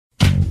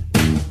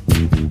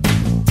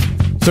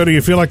So do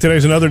you feel like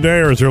today's another day,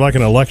 or is there like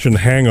an election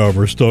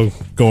hangover still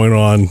going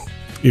on?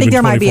 I think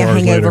there might be a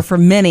hangover for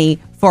many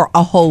for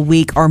a whole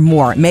week or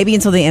more, maybe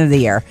until the end of the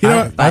year. You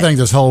know, I think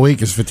this whole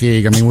week is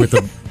fatigue. I mean, with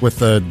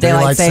the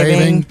daylight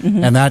saving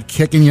and that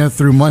kicking you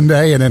through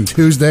Monday and then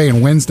Tuesday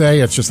and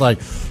Wednesday, it's just like,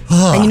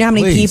 and you know how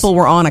many people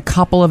were on a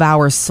couple of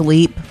hours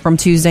sleep from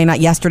Tuesday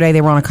night? Yesterday,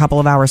 they were on a couple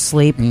of hours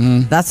sleep.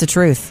 Mm-hmm. That's the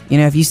truth. You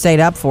know, if you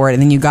stayed up for it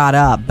and then you got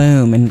up,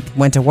 boom, and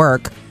went to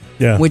work,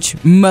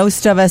 which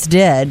most of us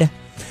did.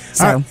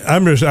 So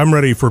I'm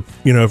ready for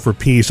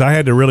peace. I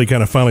had to really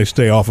kind of finally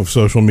stay off of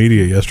social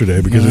media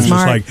yesterday because it's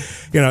just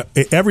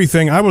like,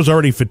 everything. I was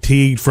already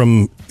fatigued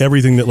from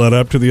everything that led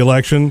up to the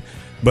election,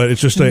 but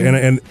it's just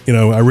and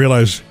I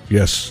realize,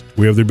 yes,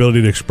 we have the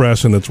ability to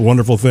express, and that's a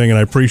wonderful thing, and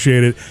I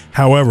appreciate it.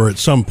 However, at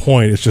some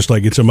point, it's just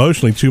like it's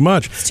emotionally too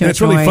much.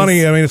 It's really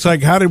funny. I mean, it's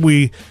like, how did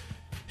we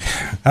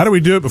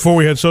do it before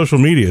we had social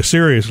media?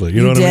 Seriously,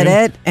 you know what I mean? You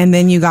did it, and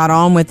then you got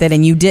on with it,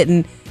 and you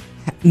didn't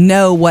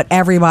know what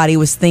everybody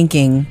was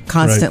thinking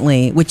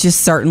constantly, which is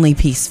certainly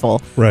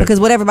peaceful. Right. Because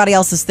what everybody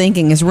else is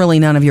thinking is really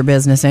none of your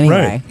business anyway.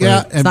 Right.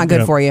 Yeah, it's not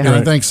good for you. And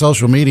I think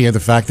social media, the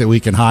fact that we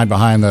can hide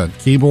behind the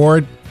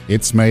keyboard,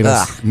 it's made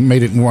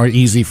it more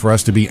easy for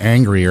us to be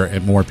angrier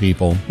at more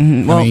people.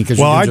 Mm-hmm.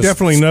 Well, I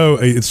definitely know.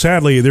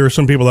 Sadly, there are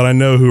some people that I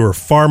know who are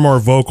far more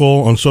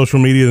vocal on social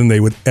media than they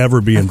would ever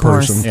be in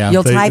person. Yeah.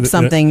 You'll type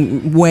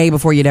something way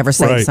before you'd ever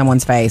say it to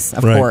someone's face.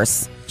 Of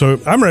course. So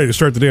I'm ready to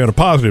start the day on a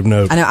positive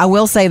note. I know. I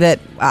will say that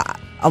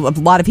a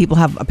lot of people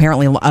have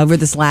apparently over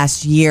this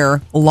last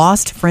year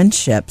lost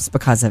friendships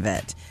because of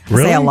it.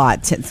 Really? I say a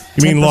lot.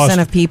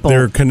 10% of people.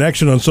 Their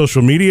connection on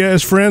social media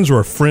as friends,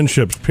 or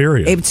friendships,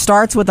 period? It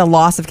starts with a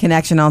loss of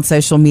connection on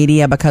social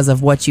media because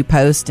of what you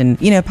post. And,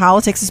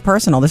 politics is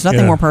personal. There's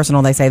nothing more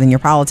personal, they say, than your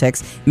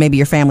politics. Maybe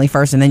your family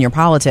first and then your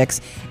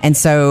politics. And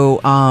so,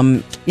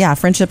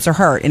 friendships are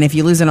hurt. And if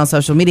you lose it on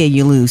social media,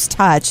 you lose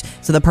touch.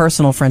 So the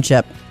personal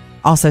friendship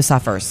also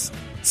suffers.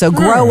 So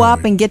grow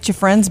up and get your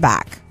friends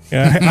back.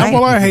 Yeah. Right?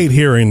 Well, I hate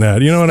hearing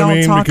that. You know what I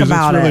mean? Don't talk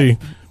about it.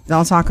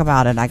 Don't talk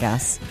about it, I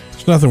guess.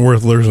 It's nothing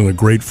worth losing a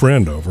great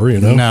friend over,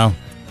 No.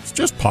 It's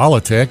just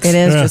politics. It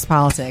is just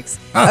politics.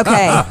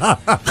 Okay. All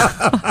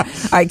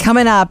right,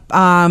 coming up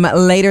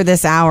later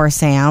this hour,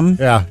 Sam.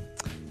 Yeah.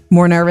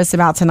 More nervous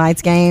about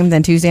tonight's game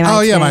than Tuesday night's game?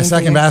 Oh, yeah, my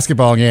second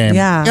basketball game.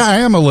 Yeah. Yeah, I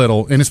am a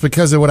little. And it's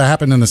because of what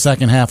happened in the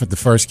second half at the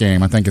first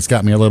game. I think it's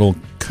got me a little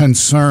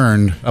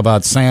concerned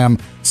about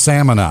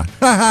Stamina.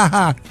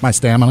 My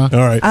stamina. All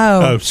right.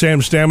 Oh.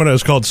 Sam's stamina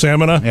is called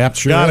Stamina? Yep,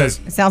 sure Got is.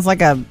 It sounds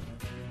like a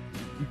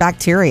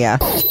bacteria.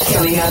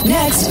 Coming up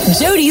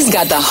next, Jody's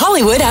got the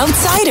Hollywood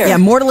Outsider. Yeah,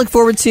 more to look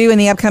forward to in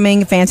the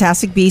upcoming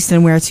Fantastic Beasts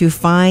and where to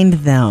find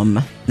them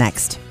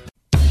next.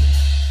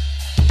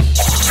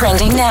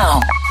 Trending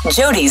now,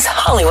 Jody's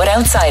Hollywood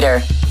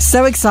Outsider.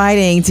 So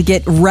exciting to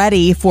get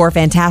ready for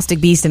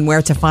Fantastic Beasts and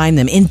where to find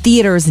them in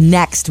theaters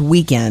next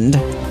weekend.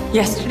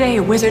 Yesterday,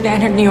 a wizard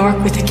entered New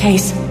York with a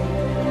case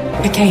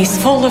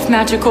full of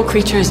magical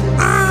creatures.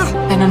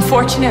 And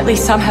unfortunately,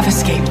 some have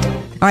escaped.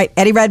 All right,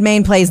 Eddie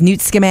Redmayne plays Newt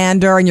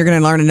Scamander, and you're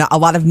going to learn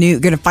you're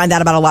going to find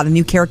out about a lot of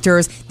new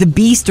characters. The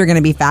Beasts are going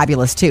to be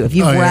fabulous too. If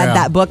you've read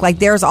that book, like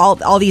there's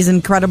all these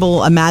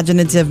incredible,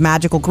 imaginative,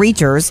 magical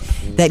creatures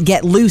that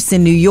get loose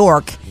in New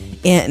York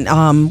in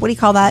what do you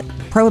call that?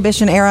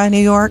 Prohibition era New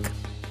York.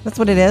 That's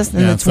what it is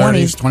in the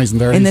 20s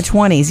and 30s. In the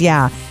 20s,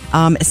 yeah.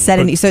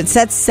 So it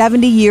sets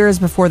 70 years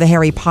before the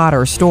Harry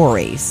Potter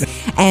stories.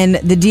 And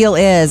the deal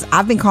is,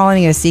 I've been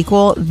calling it a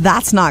sequel.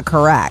 That's not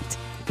correct.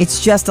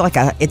 It's just like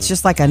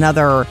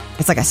another.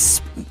 It's like a.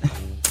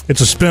 It's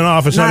a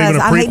spinoff. It's not even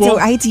a prequel.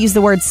 I hate to use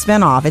the word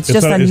spinoff. It's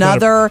just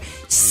another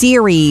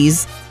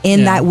series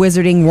in that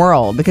wizarding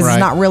world because it's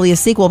not really a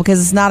sequel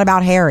because it's not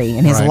about Harry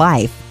and his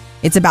life.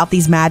 It's about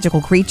these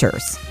magical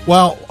creatures.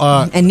 Well,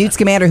 and Newt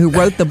Scamander, who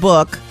wrote the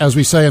book, as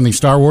we say in the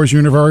Star Wars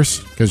universe,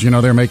 because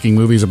they're making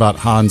movies about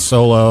Han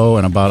Solo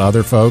and about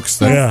other folks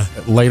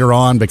that later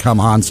on become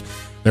Han's.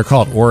 They're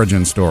called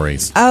origin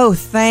stories. Oh,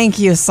 thank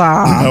you,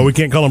 sir. We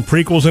can't call them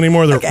prequels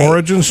anymore. They're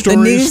origin stories.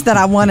 The news that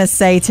I want to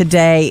say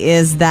today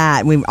is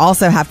that we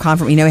also have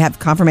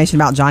confirmation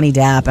about Johnny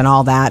Depp and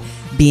all that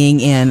being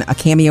in a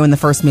cameo in the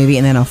first movie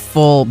and then a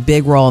full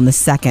big role in the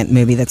second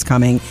movie that's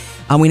coming.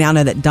 We now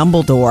know that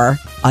Dumbledore,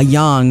 a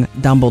young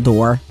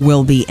Dumbledore,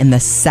 will be in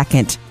the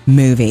second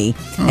movie.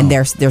 Oh. And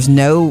there's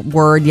no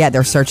word yet.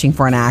 They're searching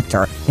for an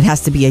actor. It has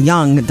to be a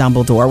young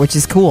Dumbledore, which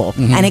is cool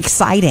and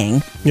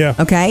exciting. Yeah.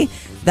 Okay?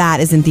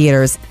 That is in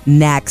theaters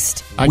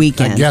next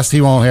weekend. I guess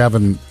he won't have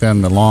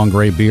then the long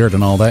gray beard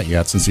and all that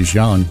yet since he's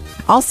young.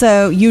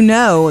 Also, you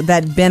know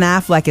that Ben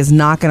Affleck is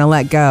not going to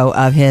let go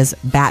of his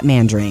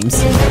Batman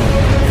dreams.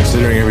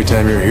 Considering every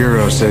time your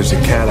hero saves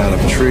a cat out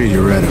of a tree,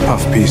 you read a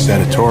puff piece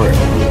editorial.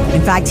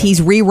 In fact,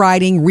 he's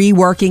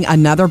reworking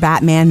another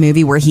Batman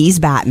movie where he's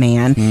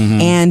Batman.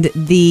 Mm-hmm. And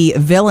the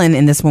villain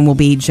in this one will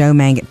be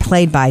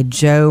played by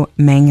Joe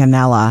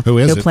Manganiello. Who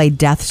is He'll play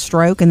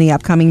Deathstroke in the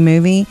upcoming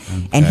movie.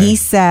 Okay. And he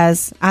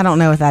says, I don't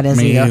know what that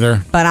is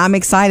either. But I'm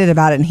excited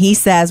about it. And he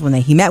says when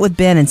he met with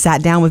Ben and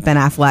sat down with Ben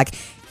Affleck,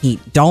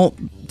 Don't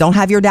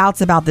have your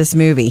doubts about this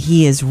movie.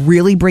 He is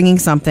really bringing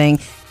something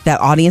that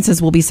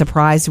audiences will be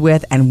surprised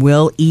with and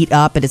will eat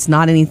up. But it's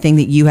not anything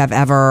that you have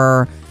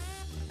ever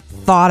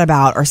thought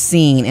about or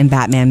seen in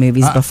Batman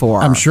movies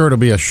before. I'm sure it'll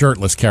be a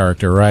shirtless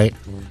character, right?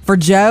 For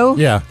Joe?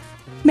 Yeah.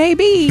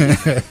 Maybe.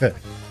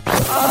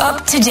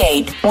 Up to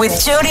date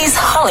with Jody's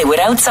Hollywood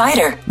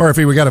Outsider.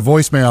 Murphy, we got a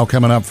voicemail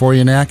coming up for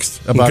you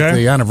next about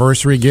the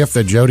anniversary gift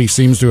that Jody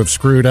seems to have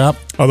screwed up.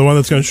 Oh, the one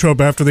that's going to show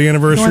up after the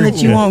anniversary? The one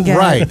that you won't get.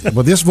 Right.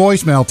 Well, this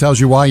voicemail tells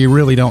you why you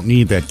really don't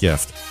need that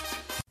gift.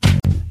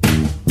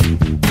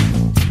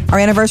 Our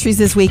anniversary's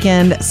this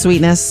weekend,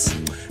 sweetness.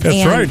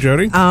 That's right,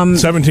 Jody.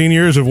 17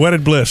 years of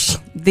wedded bliss.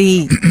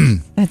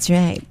 That's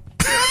right.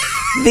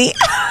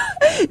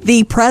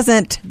 The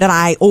present that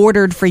I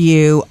ordered for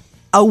you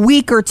a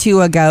week or two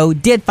ago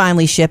did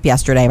finally ship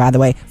yesterday, by the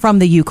way, from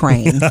the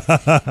Ukraine.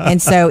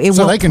 And so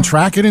they can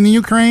track it in the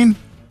Ukraine?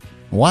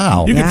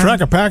 Wow. You can track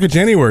a package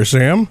anywhere,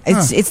 Sam.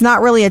 It's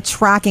not really a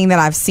tracking that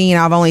I've seen.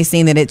 I've only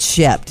seen that it's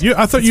shipped.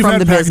 I thought you've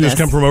had packages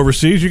come from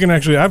overseas. You can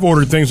actually, I've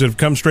ordered things that have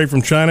come straight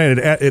from China, and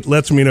it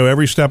lets me know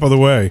every step of the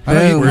way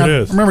where it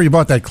is. I remember you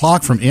bought that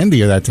clock from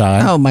India that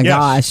time. Oh, my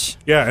gosh.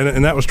 Yeah,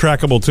 and that was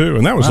trackable, too.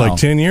 And that was like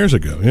 10 years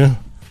ago, yeah.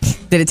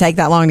 Did it take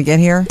that long to get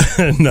here?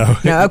 No.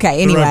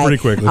 Okay, anyway.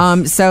 Pretty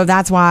quickly. So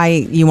that's why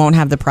you won't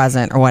have the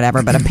present or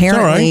whatever. But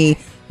apparently,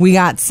 we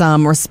got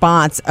some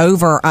response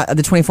over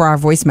the 24-hour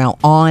voicemail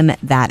on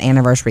that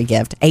anniversary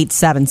gift.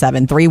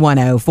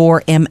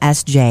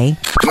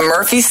 877-310-4MSJ.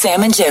 Murphy,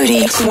 Sam, and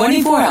Jody.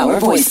 24-hour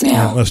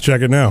voicemail. Let's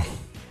check it now.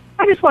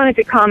 I just wanted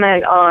to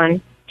comment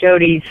on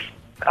Jody's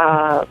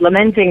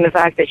lamenting the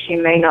fact that she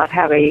may not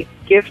have a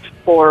gift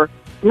for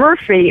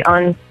Murphy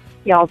on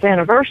y'all's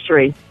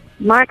anniversary.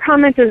 My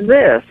comment is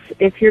this: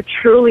 if you're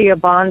truly a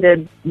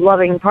bonded,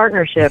 loving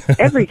partnership,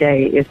 every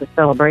day is a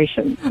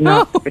celebration,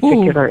 not a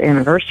particular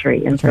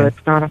anniversary. And so it's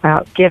not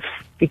about gifts,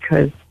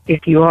 because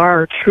if you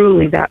are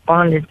truly that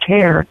bonded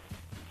pair,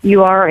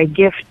 you are a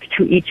gift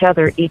to each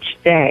other each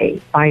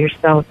day by your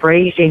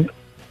celebrating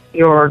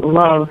your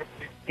love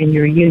and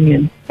your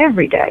union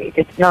every day.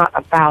 It's not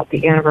about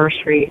the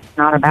anniversary. It's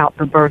not about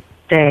the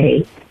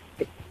birthday.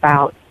 It's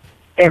about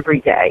every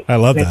day. I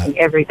love making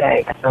every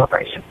day a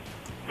celebration.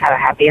 Have a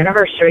happy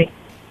anniversary.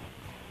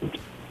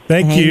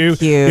 Thank you.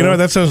 You know,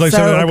 that sounds like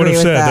something I would have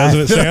said,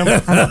 doesn't it,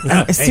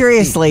 Sam?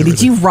 Seriously, did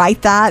you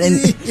write that?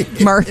 And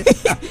Murphy,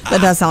 that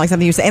does sound like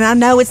something you say. And I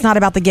know it's not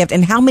about the gift.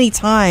 And how many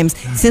times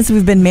since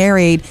we've been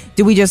married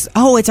do we just,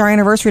 it's our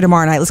anniversary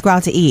tomorrow night, let's go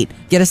out to eat,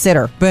 get a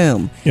sitter,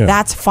 boom. Yeah.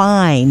 That's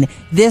fine.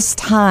 This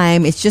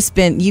time, it's just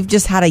been, you've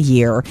just had a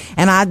year.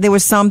 And there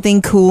was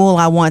something cool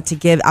I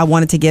wanted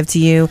to give to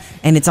you,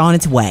 and it's on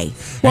its way.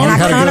 Well, and I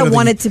kind of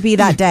want it to be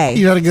that day.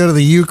 You got to go to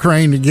the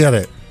Ukraine to get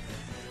it.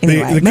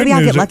 Anyway, maybe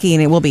I'll get lucky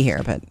and it will be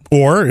here.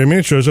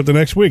 It shows up the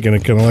next week and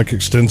it kind of like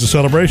extends the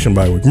celebration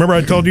by a week. Remember,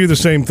 I told you the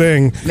same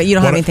thing. But you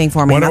don't have anything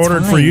for me. When I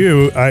ordered for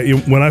you,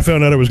 when I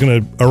found out it was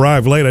going to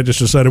arrive late, I just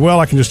decided,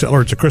 I can just tell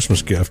her it's a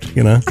Christmas gift,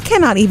 you know? I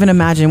cannot even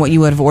imagine what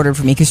you would have ordered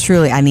for me, because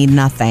truly, I need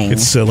nothing.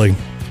 It's silly.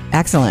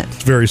 Excellent.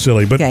 It's very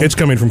silly, but it's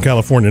coming from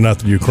California, not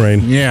the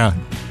Ukraine. Yeah.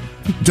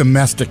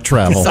 Domestic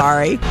travel.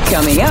 Sorry.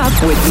 Coming up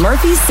with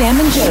Murphy, Sam,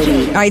 and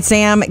Jody. All right,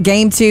 Sam,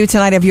 game 2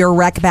 tonight of your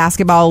rec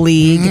basketball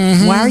league.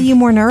 Mm-hmm. Why are you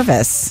more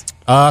nervous?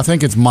 I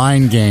think it's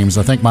mind games.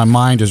 I think my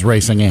mind is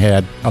racing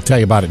ahead. I'll tell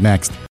you about it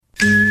next.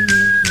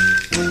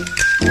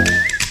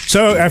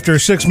 So, after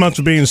 6 months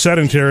of being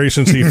sedentary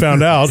since he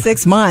found out...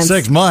 6 months.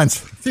 6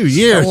 months. 2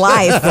 years.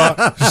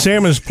 Life.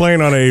 Sam is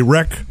playing on a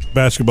rec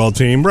basketball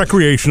team,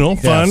 recreational,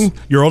 fun. Yes.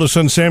 Your oldest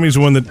son, Sammy's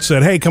the one that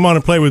said, hey, come on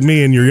and play with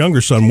me, and your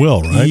younger son,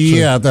 Will, right?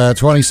 Yeah, the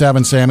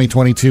 27, Sammy,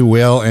 22,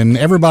 Will, and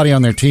everybody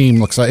on their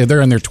team looks like they're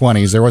in their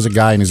 20s. There was a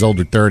guy in his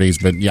older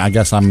 30s, but yeah, I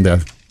guess I'm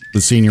the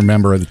senior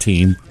member of the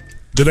team.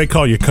 Do they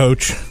call you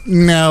Coach?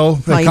 No.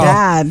 My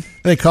dad.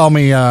 They call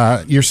me,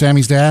 you're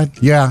Sammy's dad?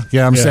 Yeah,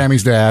 I'm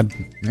Sammy's dad.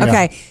 Yeah.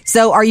 Okay,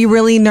 so are you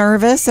really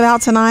nervous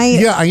about tonight?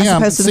 Yeah, I am. As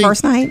opposed to the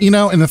first night? You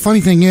know, and the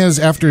funny thing is,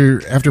 after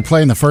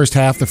playing the first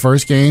half, the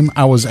first game,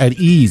 I was at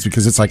ease,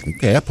 because it's like,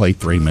 okay, I played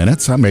 3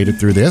 minutes. I made it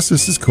through this.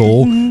 This is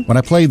cool. Mm-hmm. When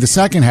I played the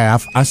second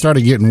half, I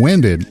started getting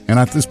winded, and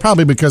it's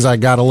probably because I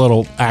got a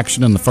little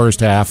action in the first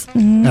half,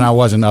 and I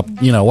wasn't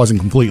wasn't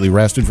completely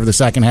rested for the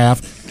second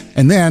half.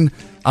 And then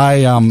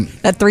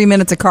that 3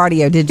 minutes of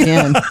cardio did you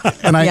in.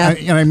 and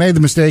I made the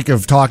mistake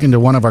of talking to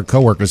one of our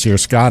coworkers here,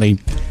 Scotty,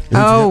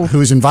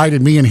 who's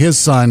invited me and his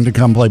son to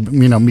come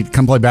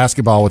play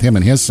basketball with him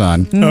and his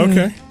son.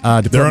 Okay.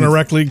 They're on a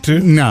rec league too?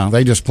 No,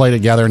 they just play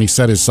together, and he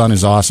said his son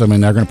is awesome,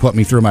 and they're going to put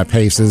me through my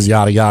paces,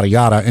 yada yada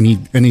yada. And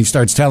he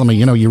starts telling me,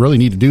 you really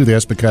need to do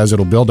this because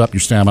it'll build up your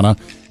stamina.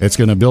 It's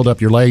going to build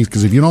up your legs,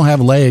 because if you don't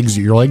have legs,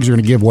 your legs are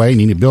going to give way. You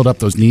need to build up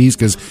those knees,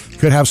 because you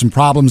could have some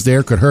problems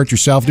there. Could hurt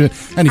yourself.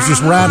 And he's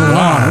just rattling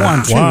on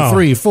 1, 2,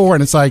 3, 4,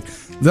 and it's like.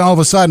 Then all of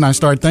a sudden, I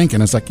start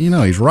thinking, it's like,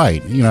 he's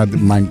right.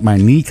 My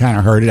knee kind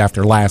of hurted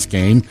after last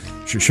game.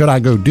 Should I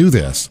go do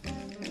this?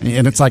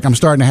 And it's like I'm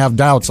starting to have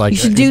doubts. Like, you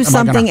should do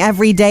something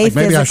every day like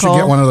maybe physical. I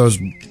should get one of those,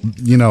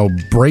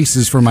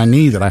 braces for my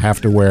knee that I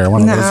have to wear.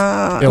 One of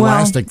those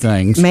elastic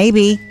things.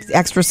 Maybe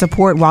extra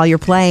support while you're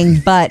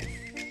playing, but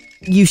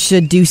you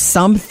should do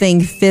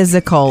something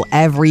physical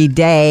every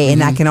day,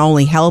 and that can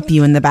only help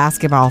you in the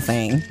basketball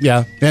thing.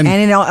 Yeah. And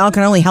it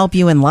can only help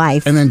you in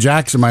life. And then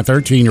Jackson, my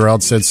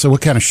 13-year-old, said, "So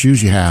what kind of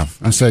shoes you have?"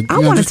 I said, I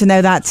wanted to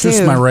know that, too.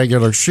 Just my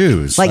regular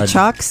shoes. Like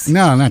Chucks?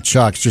 No, not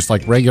Chucks. Just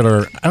like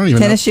regular, I don't even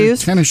know. Tennis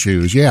shoes? Tennis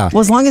shoes, yeah.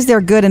 Well, as long as they're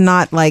good and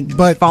not,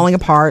 falling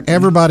apart.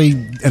 Everybody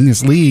in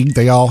this league,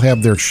 they all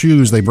have their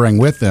shoes they bring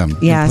with them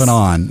and put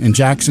on. And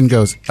Jackson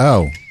goes,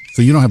 "Oh,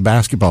 so you don't have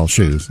basketball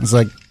shoes?" I was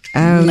like,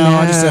 oh, no,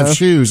 I just have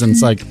shoes. And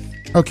it's like,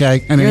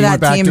 okay. And then he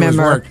went back to his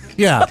work.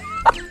 Yeah.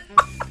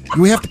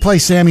 Do we have to play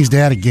Sammy's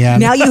dad again?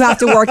 Now you have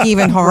to work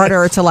even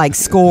harder to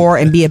score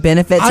and be a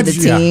benefit to the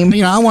team.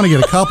 I want to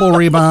get a couple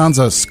rebounds,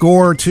 a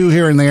score or two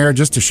here and there,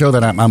 just to show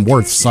that I'm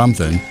worth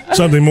something.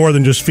 Something more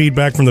than just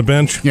feedback from the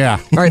bench. Yeah.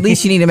 Or at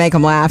least you need to make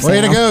them laugh.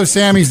 Way to go,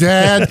 Sammy's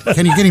dad.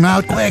 Can you get him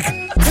out quick?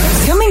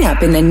 Coming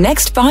up in the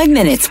next 5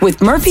 minutes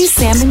with Murphy,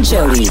 Sam, and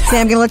Jody.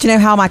 Sam, I'm going to let you know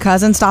how my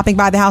cousin stopping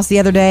by the house the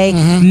other day,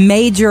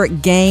 major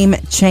game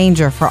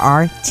changer for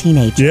our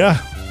teenager. Yeah.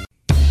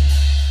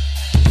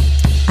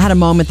 I had a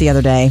moment the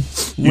other day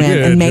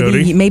did,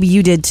 maybe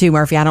you did too,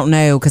 Murphy. I don't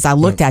know, because I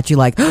looked at you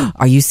like,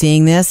 are you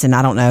seeing this? And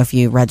I don't know if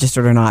you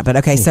registered or not. But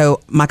okay, so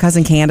my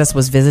cousin Candace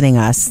was visiting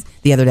us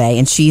the other day,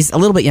 and she's a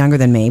little bit younger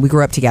than me. We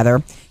grew up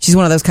together. She's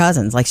one of those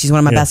cousins. She's one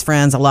of my best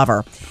friends. I love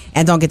her,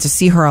 and don't get to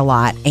see her a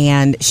lot.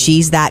 And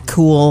she's that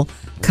cool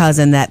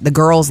cousin that the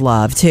girls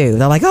love too.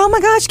 They're like, oh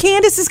my gosh,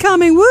 Candace is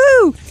coming,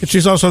 woo! And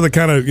she's also the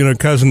kind of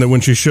cousin that when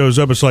she shows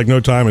up, it's like no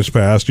time has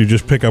passed. You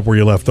just pick up where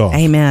you left off.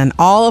 Amen.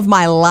 All of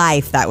my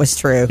life that was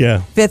true.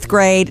 Yeah. 5th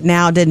grade,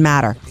 now it didn't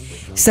matter.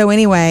 So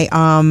anyway,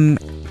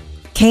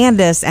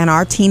 Candace and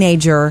our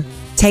teenager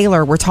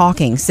Taylor were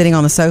talking, sitting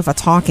on the sofa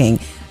talking,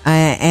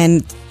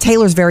 and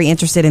Taylor's very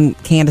interested in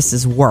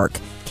Candace's work.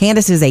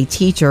 Candace is a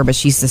teacher, but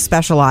she's a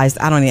specialized,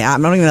 I don't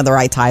even know the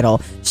right title.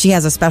 She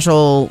has a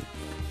special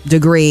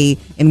degree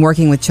in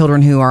working with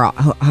children who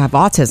have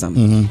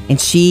autism, and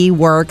she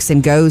works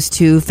and goes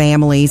to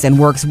families and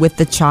works with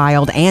the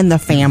child and the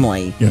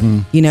family,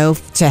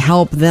 to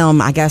help them,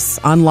 I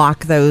guess,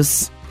 unlock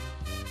those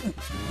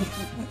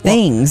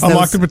things,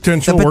 unlock the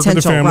potential, work with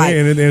the family, right.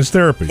 and it's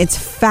therapy. It's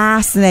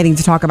fascinating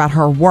to talk about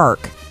her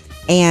work.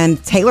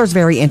 And Taylor's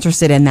very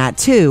interested in that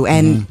too.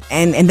 And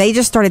they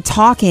just started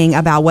talking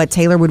about what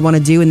Taylor would want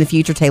to do in the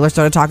future. Taylor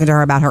started talking to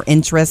her about her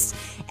interests.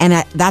 And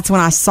that's when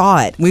I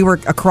saw it. We were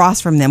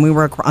across from them. We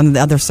were on the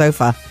other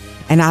sofa.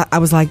 And I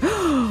was like,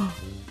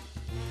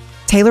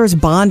 Taylor's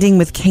bonding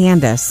with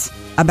Candace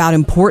about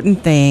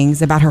important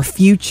things, about her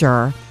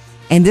future.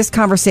 And this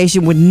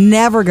conversation would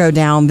never go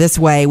down this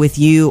way with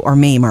you or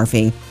me,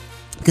 Murphy.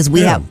 Because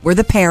we're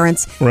the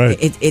parents. Right.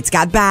 It's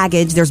got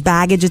baggage. There's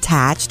baggage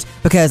attached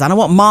because I don't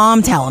want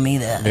mom telling me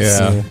this.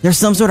 Yeah. There's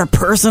some sort of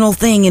personal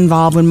thing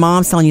involved when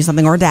mom's telling you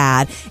something, or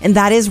dad. And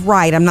that is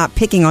right. I'm not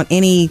picking on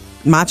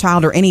my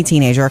child or any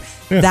teenager.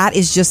 Yeah. That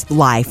is just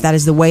life. That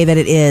is the way that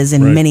it is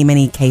in many,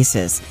 many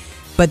cases.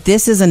 But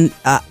this is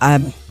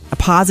a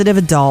positive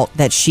adult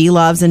that she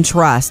loves and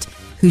trusts,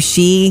 who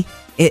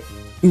it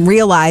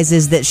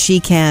realizes that she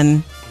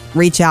can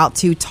reach out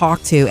to,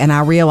 talk to. And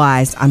I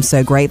realized I'm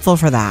so grateful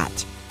for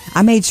that.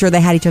 I made sure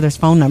they had each other's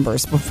phone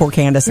numbers before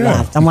Candace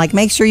left. I'm like,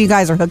 make sure you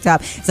guys are hooked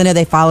up. So I know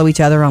they follow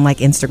each other on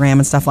Instagram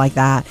and stuff like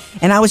that.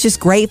 And I was just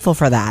grateful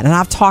for that. And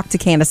I've talked to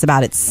Candace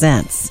about it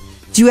since.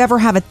 Do you ever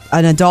have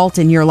an adult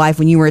in your life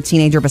when you were a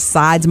teenager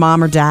besides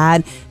mom or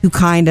dad who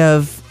kind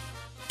of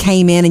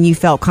came in and you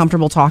felt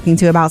comfortable talking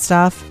to about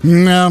stuff?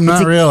 No,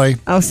 not really.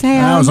 Oh,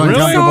 Sam. I was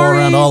uncomfortable Sorry.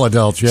 around all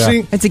adults, yeah.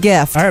 See, it's a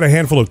gift. I had a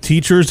handful of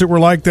teachers that were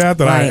like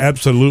that I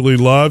absolutely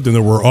loved, and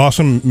there were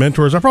awesome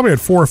mentors. I probably had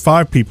 4 or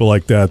 5 people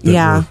like that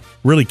were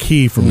really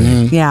key for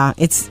me. Yeah,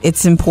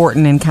 it's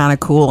important and kind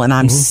of cool, and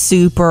I'm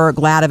super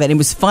glad of it. It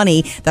was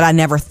funny that I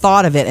never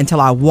thought of it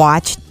until I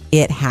watched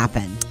it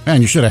happen.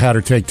 And you should have had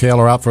her take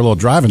Taylor out for a little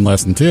driving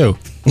lesson, too.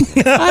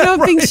 I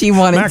don't think she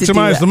wanted to do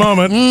Maximize the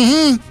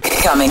moment.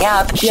 Coming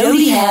up,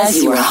 Jody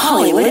has your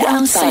Hollywood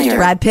Outsider.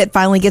 Brad Pitt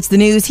finally gets the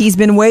news he's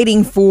been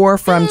waiting for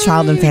from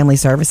Child and Family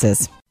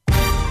Services.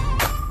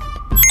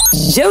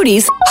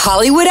 Jody's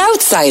Hollywood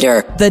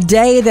Outsider. The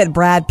day that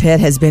Brad Pitt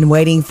has been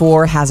waiting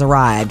for has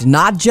arrived.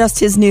 Not just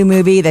his new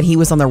movie that he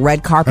was on the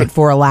red carpet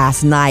for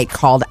last night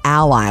called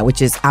Allied,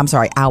 which is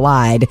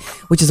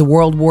a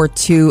World War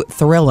II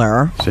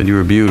thriller. Said you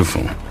were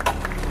beautiful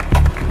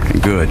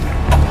and good.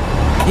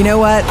 You know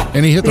what?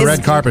 And he hit the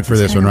red carpet for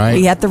this one, right?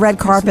 He hit the red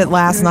carpet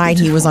last night.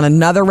 He was on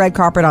another red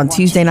carpet on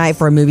Tuesday night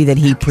for a movie that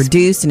he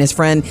produced, and his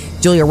friend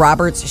Julia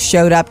Roberts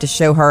showed up to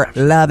show her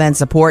love and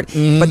support.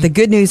 But the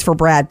good news for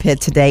Brad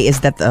Pitt today is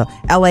that the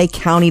LA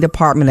County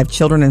Department of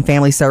Children and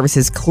Family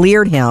Services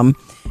cleared him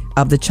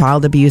of the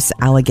child abuse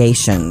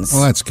allegations.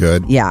 Well, that's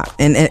good. Yeah,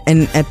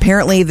 and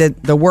apparently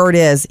the word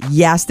is,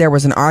 yes, there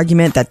was an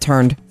argument that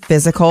turned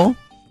physical,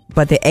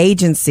 but the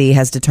agency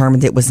has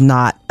determined it was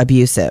not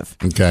abusive.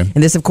 Okay.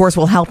 And this, of course,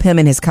 will help him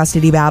in his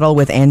custody battle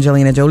with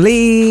Angelina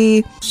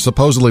Jolie.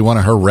 Supposedly, one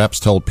of her reps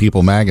told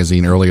People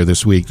magazine earlier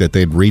this week that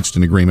they'd reached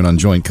an agreement on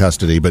joint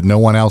custody, but no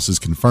one else is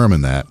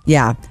confirming that.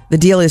 Yeah. The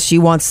deal is she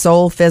wants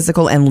sole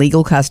physical and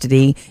legal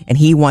custody, and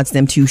he wants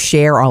them to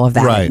share all of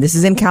that. Right. This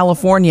is in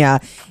California,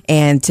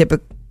 and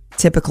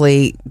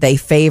typically they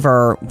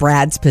favor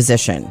Brad's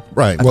position.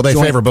 Right. Well, they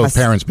joint favor both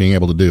custody. parents being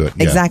able to do it.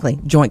 Yeah. Exactly.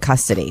 Joint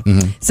custody.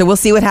 Mm-hmm. So we'll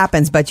see what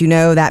happens, but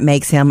that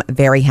makes him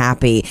very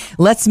happy.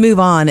 Let's move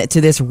on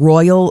to this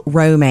royal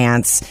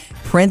romance.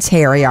 Prince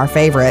Harry, our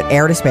favorite,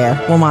 heir to spare.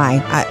 Well,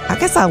 I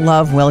guess I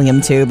love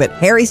William too, but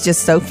Harry's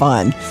just so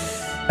fun.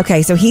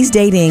 Okay, so he's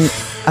dating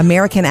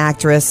American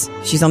actress.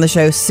 She's on the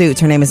show Suits.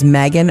 Her name is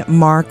Meghan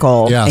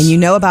Markle. Yes. And you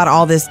know about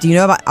all this. Do you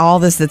know about all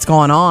this that's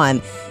going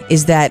on?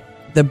 Is that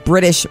the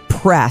British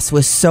press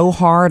was so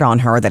hard on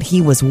her that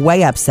he was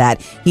way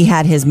upset. He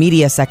had his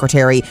media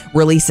secretary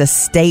release a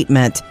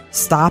statement,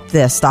 stop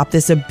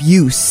this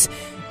abuse,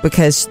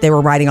 because they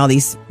were writing all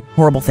these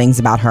horrible things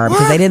about her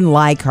because they didn't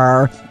like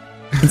her.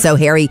 And so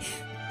Harry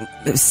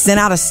sent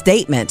out a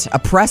statement, a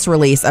press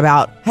release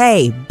about,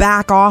 hey,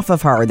 back off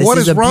of her. This What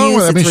is is wrong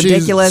abuse. with her? It's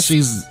ridiculous.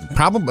 She's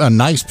probably a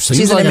nice.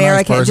 She's an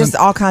American, just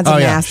all kinds of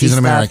nasty she's stuff.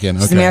 an American.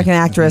 She's Okay. an American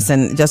actress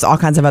and just all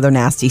kinds of other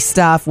nasty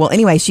stuff. Well,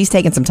 anyway, she's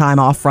taking some time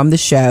off from the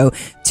show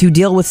to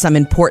deal with some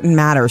important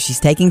matters. She's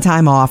taking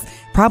time off,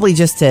 probably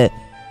just to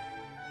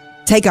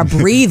take a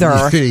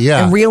breather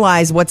Yeah. and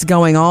realize what's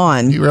going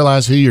on. You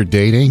realize who you're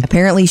dating?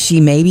 Apparently, she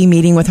may be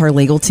meeting with her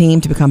legal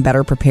team to become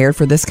better prepared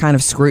for this kind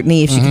of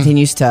scrutiny if she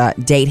continues to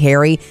date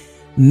Harry.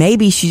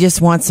 Maybe she just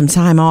wants some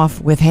time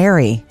off with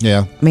Harry.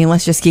 Yeah. I mean,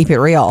 let's just keep it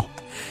real.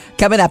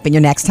 Coming up in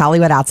your next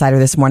Hollywood Outsider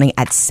this morning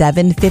at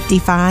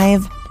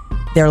 7:55,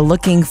 they're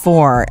looking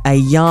for a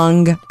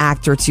young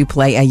actor to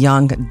play a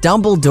young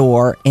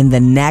Dumbledore in the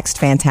next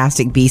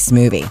Fantastic Beasts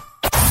movie.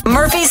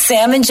 Murphy,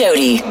 Sam, and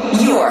Jody,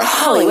 your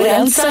Hollywood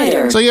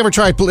Outsider. So you ever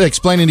tried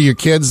explaining to your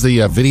kids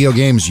the video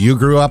games you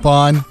grew up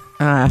on?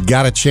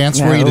 Got a chance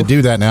for you no. to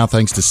do that now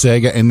thanks to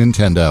Sega and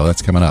Nintendo.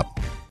 That's coming up.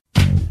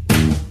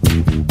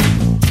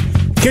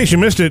 In case you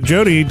missed it,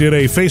 Jody did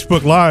a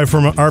Facebook Live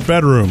from our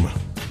bedroom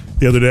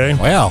the other day.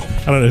 Wow.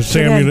 I don't know,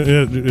 Sam.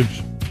 It's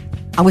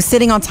I was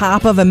sitting on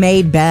top of a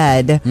made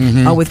bed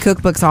with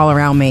cookbooks all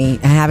around me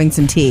and having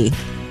some tea.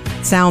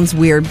 Sounds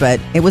weird, but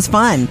it was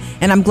fun.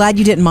 And I'm glad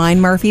you didn't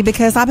mind, Murphy,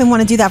 because I've been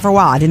wanting to do that for a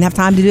while. I didn't have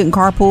time to do it in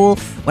carpool.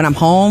 When I'm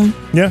home,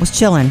 Yeah. I was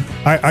chilling.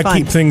 I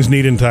keep things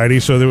neat and tidy,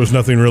 so there was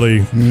nothing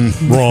really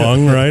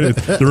wrong, right?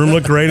 The room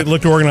looked great. It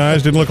looked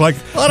organized. Didn't look like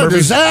What a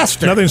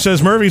disaster. Nothing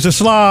says Murphy's a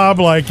slob,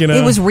 like, you know.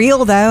 It was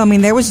real, though. I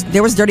mean, there was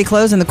dirty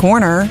clothes in the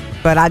corner,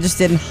 but I just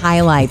didn't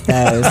highlight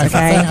those,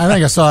 okay? I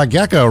think I saw a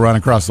gecko run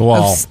across the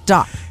wall. Oh,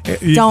 stop.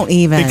 Don't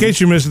even. In case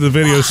you missed it, the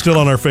video is still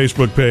on our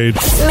Facebook page.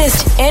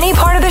 Missed any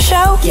part of the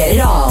show? Get it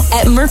all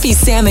at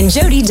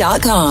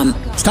murphysamandjody.com.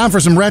 It's time for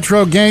some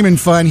retro gaming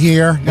fun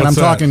here. And What's I'm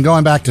that? talking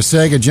going back to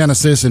Sega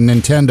Genesis and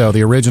Nintendo,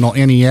 the original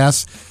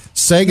NES.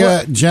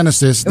 Sega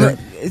Genesis.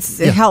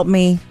 It helped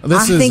me.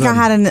 This I is, think I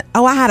had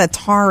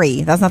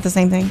Atari. That's not the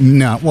same thing?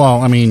 No, well,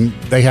 I mean,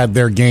 they had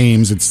their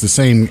games. It's the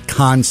same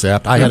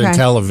concept. I had a Okay.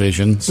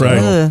 television. So. Right.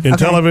 Ugh, In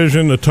okay.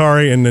 television,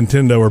 Atari and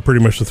Nintendo are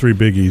pretty much the three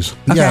biggies.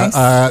 Yeah, Okay.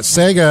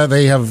 Sega,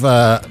 they have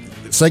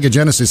Sega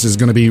Genesis is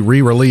going to be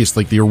re-released,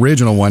 like the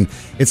original one.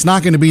 It's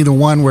not going to be the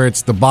one where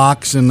it's the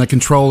box and the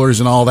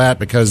controllers and all that,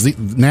 because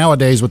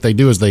nowadays what they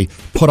do is they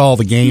put all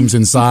the games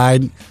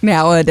inside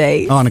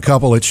Nowadays. on a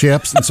couple of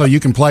chips, and so you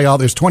can play all.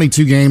 There's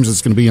 22 games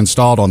that's going to be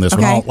installed on this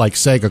one, Okay. all like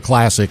Sega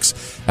classics.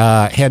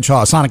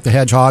 Sonic the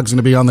Hedgehog's going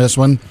to be on this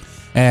one.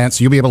 And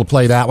so you'll be able to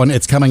play that one.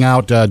 It's coming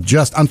out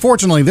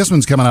unfortunately, this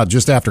one's coming out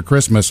just after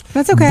Christmas.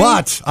 That's okay.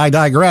 But I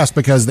digress,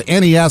 because the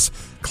NES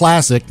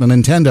Classic, the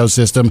Nintendo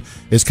system,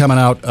 is coming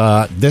out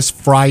this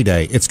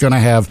Friday. It's going to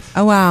have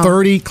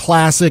 30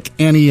 classic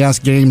NES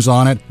games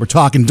on it. We're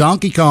talking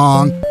Donkey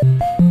Kong.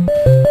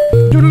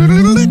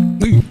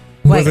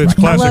 Wait, With its I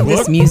classic love this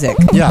look? music.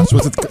 Yeah, so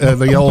with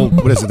the old,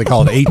 what is it? They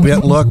call it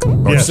 8-bit look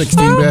or Yes.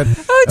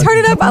 16-bit. Oh, turn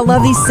it up. I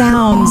love these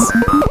sounds.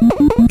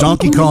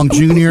 Donkey Kong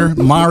Jr.,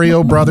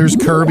 Mario Brothers,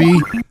 Kirby,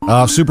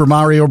 Super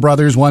Mario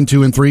Brothers 1,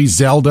 2, and 3,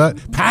 Zelda.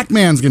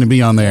 Pac-Man's going to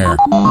be on there.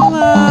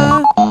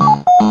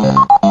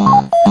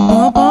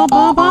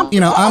 You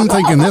know, I'm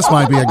thinking this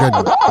might be a good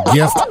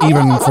gift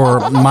even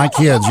for my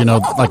kids, you know,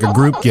 like a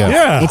group gift.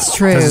 Yeah. It's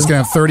true. Because it's going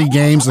to have 30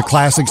 games, the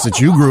classics that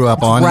you grew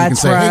up on. And you can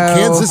say, hey, Retro.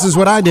 kids, this is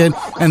what I did.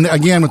 And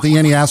again, with the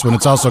NES one,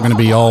 it's also going to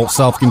be all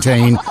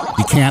self-contained.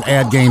 You can't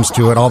add games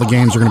to it. All the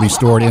games are going to be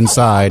stored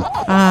inside.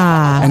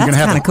 Ah, And you're that's going to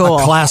kind have of cool.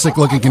 a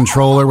classic-looking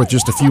controller with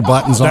just a few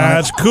buttons on it.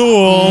 That's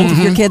cool. If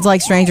your kids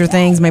like Stranger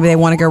Things, maybe they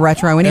want to go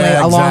retro anyway,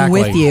 Yeah, along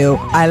with exactly. you.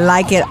 I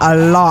like it a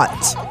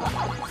lot.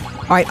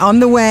 All right, on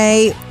the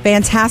way,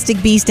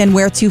 Fantastic Beast and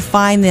Where to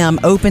Find Them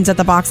opens at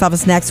the box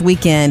office next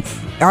weekend.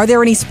 Are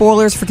there any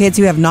spoilers for kids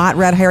who have not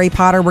read Harry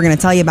Potter? We're going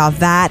to tell you about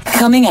that.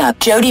 Coming up,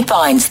 Jody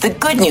finds the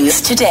good news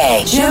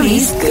today.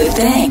 Jody's Good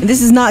Thing.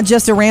 This is not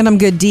just a random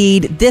good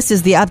deed. This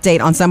is the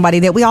update on somebody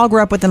that we all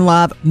grew up with and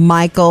love,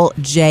 Michael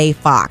J.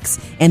 Fox,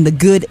 and the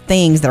good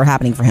things that are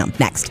happening for him.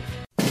 Next.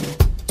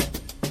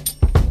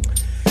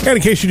 And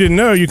in case you didn't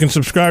know, you can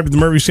subscribe to the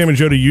Murphy, Sam, and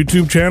Jody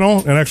YouTube channel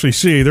and actually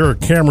see there are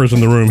cameras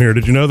in the room here.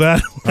 Did you know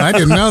that? I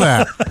didn't know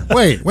that.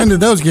 Wait, when did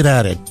those get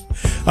added?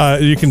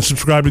 You can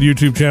subscribe to the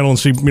YouTube channel and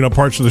see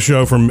parts of the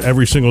show from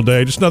every single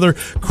day. Just another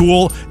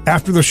cool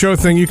after the show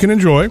thing you can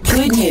enjoy.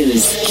 Good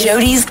news.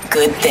 Jody's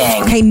Good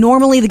Thing. Okay,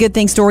 normally the good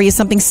thing story is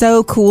something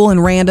so cool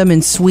and random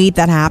and sweet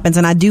that happens,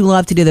 and I do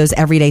love to do those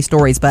everyday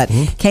stories, but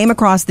came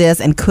across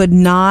this and could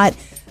not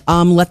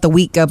let the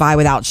week go by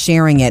without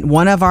sharing it.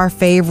 One of our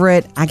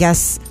favorite, I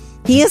guess,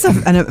 he is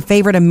a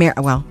favorite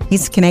American. Well,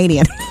 he's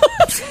Canadian.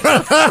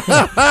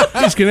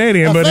 He's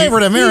Canadian, but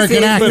favorite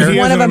American actor. But he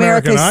one is of an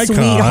America's American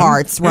icon.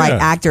 sweethearts, right? Yeah.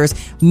 Actors,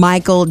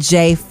 Michael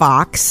J.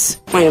 Fox.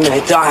 Wait a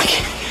minute, Doc.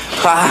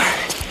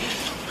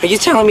 Are you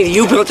telling me that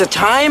you built a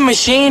time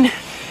machine?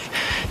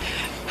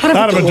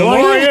 Out of a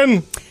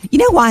DeLorean? You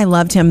know why I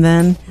loved him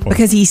then?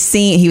 Because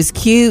he was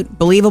cute,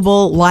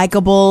 believable,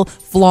 likable,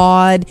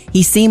 flawed.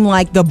 He seemed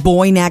like the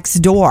boy next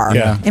door.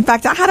 Yeah. In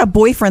fact, I had a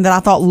boyfriend that I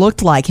thought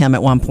looked like him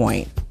at one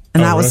point.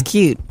 And that was really?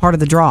 cute, part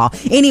of the draw.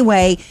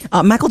 Anyway,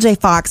 Michael J.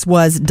 Fox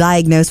was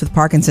diagnosed with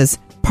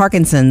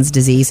Parkinson's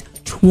disease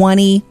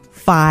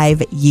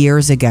 25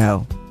 years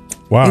ago.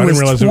 Wow, I didn't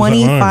realize it was that long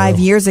 25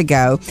 ago. years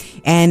ago.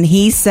 And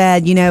he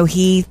said,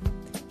 he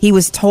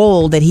was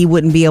told that he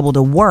wouldn't be able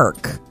to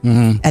work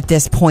at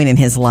this point in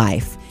his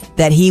life.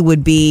 That he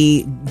would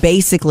be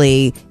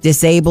basically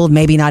disabled,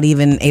 maybe not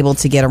even able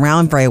to get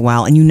around very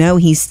well. And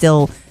he's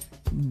still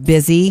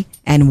busy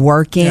and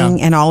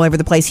working and all over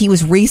the place. He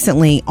was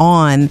recently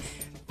on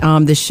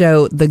the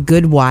show The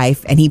Good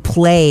Wife, and he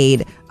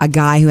played a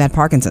guy who had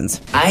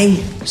Parkinson's. I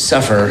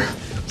suffer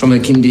from a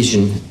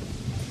condition,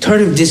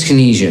 tardive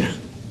dyskinesia,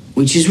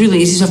 which is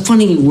it's a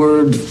funny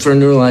word for a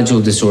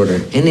neurological disorder,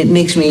 and it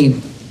makes me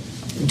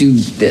do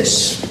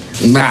this.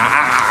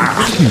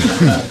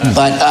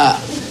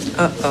 But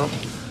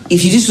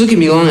if you just look at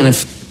me long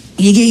enough,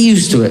 you get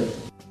used to it.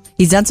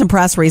 He's done some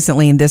press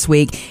recently and this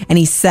week, and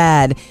he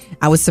said,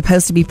 I was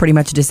supposed to be pretty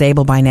much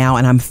disabled by now,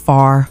 and I'm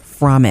far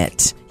from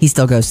it. He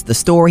still goes to the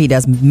store. He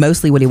does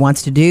mostly what he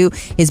wants to do.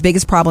 His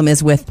biggest problem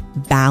is with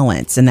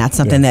balance, and that's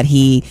something that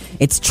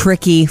it's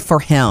tricky for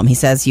him. He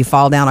says you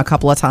fall down a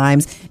couple of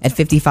times at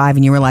 55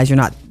 and you realize you're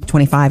not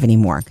 25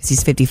 anymore because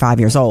he's 55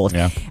 years old.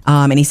 Yeah.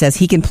 And he says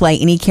he can play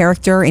any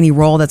character, any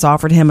role that's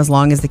offered him as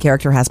long as the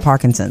character has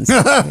Parkinson's.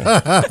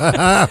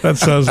 That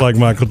sounds like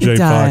Michael J.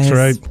 Fox, does.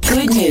 right?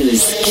 Good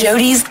news.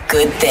 Jody's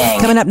Good Thing.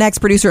 Coming up next,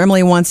 producer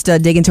Emily wants to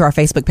dig into our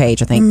Facebook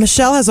page, I think.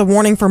 Michelle has a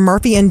warning for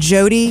Murphy and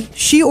Jody.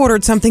 She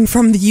ordered something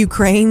from the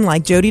Ukraine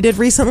like Jody did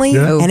recently,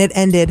 and it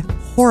ended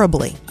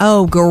horribly.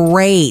 Oh,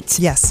 great.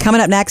 Yes. Coming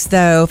up next,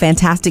 though,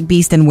 Fantastic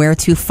Beasts and where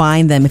to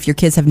find them. If your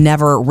kids have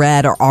never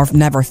read or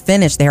never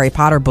finished the Harry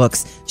Potter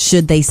books,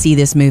 should they see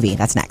this movie?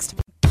 That's next.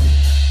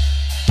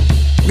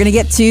 We're going to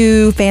get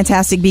to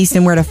Fantastic Beasts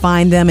and where to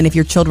find them. And if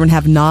your children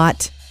have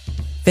not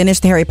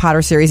finished the Harry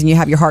Potter series and you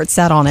have your heart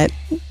set on it,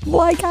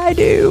 like I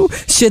do,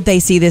 should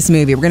they see this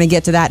movie? We're going to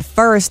get to that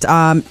first.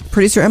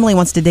 Producer Emily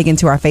wants to dig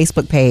into our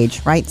Facebook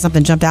page, right?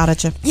 Something jumped out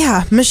at you?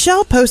 Yeah,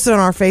 Michelle posted on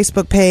our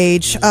Facebook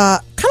page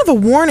kind of a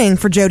warning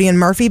for Jody and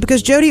Murphy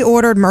because Jody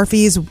ordered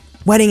Murphy's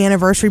wedding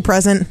anniversary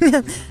present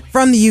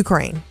from the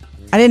Ukraine.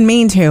 I didn't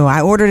mean to. I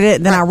ordered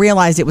it, then I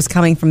realized it was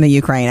coming from the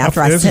Ukraine after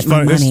I This sent is my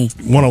funny. money. This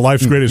is one of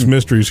life's greatest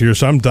mysteries here,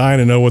 so I'm dying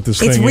to know what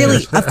this It's thing really,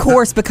 is. of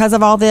course, because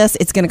of all this,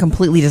 it's going to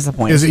completely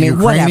disappoint. Is it I mean,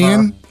 Ukrainian?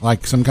 whatever.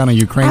 Like some kind of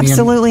Ukrainian?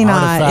 Absolutely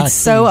not. artifact? It's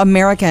so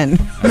American.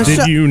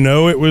 Did you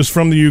know it was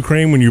from the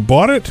Ukraine when you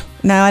bought it?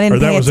 No, I Or didn't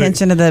that pay was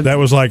attention to the. That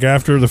was like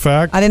after the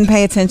fact? I didn't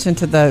pay attention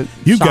to the.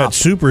 You've shop. got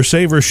Super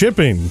Saver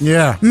shipping.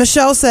 Yeah.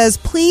 Michelle says,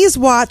 please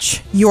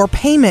watch your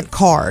payment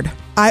card.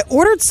 I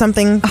ordered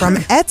something from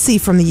Etsy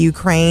from the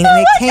Ukraine, and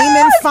it came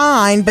in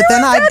fine, but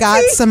then I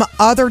got some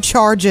other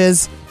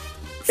charges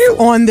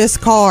on this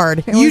card.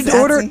 It You was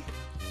ordered...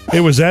 Etsy. It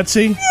was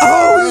Etsy?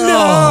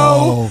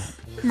 Oh,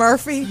 no!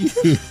 Murphy?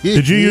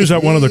 Did you use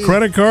one of the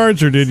credit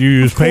cards or did you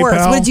use Of course.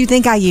 PayPal? What did you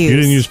think I used? You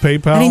didn't use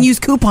PayPal? I didn't use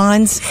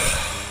coupons.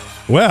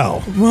 Well,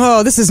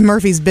 Whoa, this is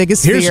Murphy's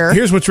biggest fear.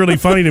 here's what's really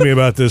funny to me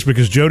about this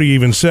because Jody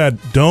even said,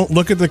 don't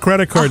look at the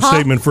credit card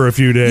statement for a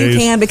few days. You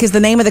can because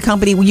the name of the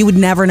company, you would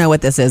never know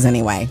what this is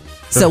anyway.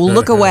 So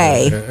look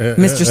away,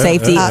 Mr.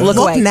 Safety. Look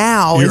away.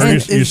 now.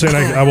 You're saying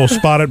I will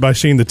spot it by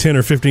seeing the 10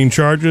 or 15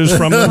 charges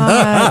from them?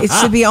 It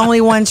should be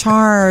only one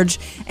charge.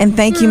 And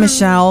thank you,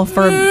 Michelle,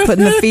 for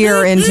putting the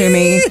fear into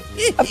me.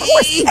 Of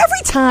course,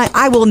 every time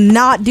I will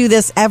not do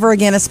this ever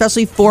again,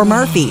 especially for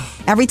Murphy.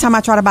 Every time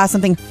I try to buy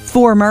something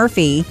for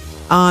Murphy,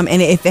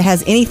 and if it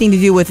has anything to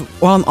do with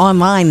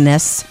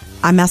onlineness,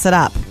 I mess it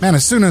up. Man,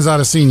 as soon as I'd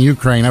have seen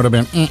Ukraine, I would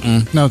have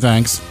been, no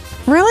thanks.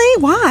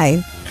 Really?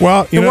 Why?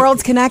 Well, the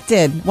world's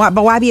connected. But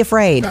why be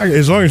afraid?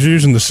 As long as you're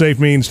using the safe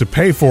means to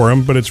pay for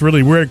them. But it's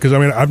really weird because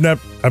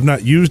I've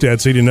not used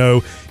Etsy to know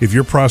if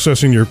you're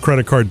processing your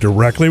credit card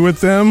directly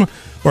with them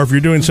or if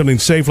you're doing something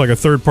safe like a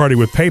third party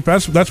with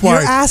PayPal. That's why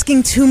you're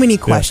asking too many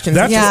questions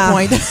at this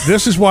point.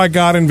 This is why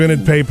God invented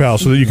PayPal,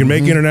 so that you can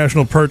make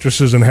international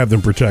purchases and have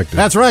them protected.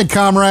 That's right,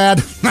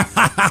 comrade.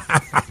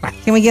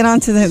 Can we get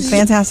on to the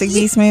Fantastic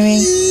Beasts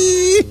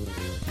movie?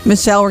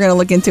 Michelle, we're going to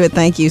look into it.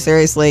 Thank you,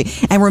 seriously.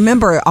 And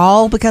remember,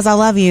 all because I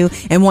love you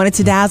and wanted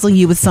to dazzle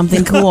you with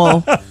something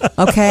cool.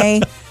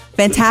 Okay?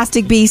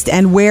 Fantastic Beast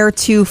and where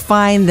to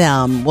find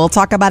them. We'll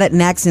talk about it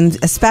next, and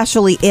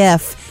especially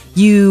if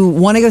you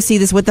want to go see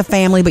this with the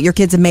family, but your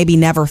kids have maybe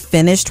never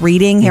finished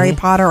reading Harry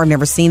Potter or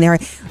never seen Harry.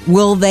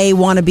 Will they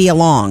want to be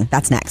along?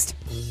 That's next.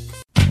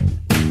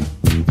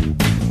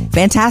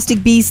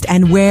 Fantastic Beast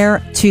and where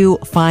to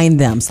find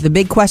them. So the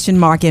big question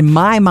mark in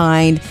my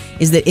mind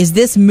is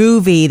this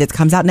movie that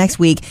comes out next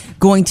week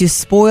going to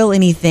spoil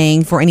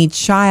anything for any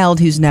child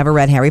who's never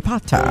read Harry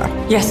Potter?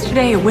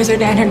 Yesterday, a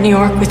wizard entered New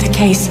York with a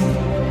case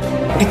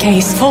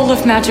full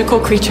of magical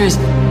creatures,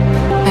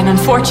 and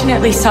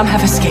unfortunately, some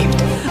have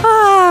escaped.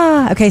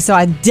 Okay, so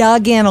I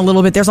dug in a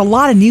little bit. There's a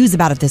lot of news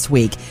about it this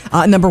week.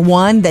 Number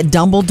one, that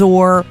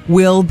Dumbledore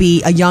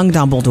a young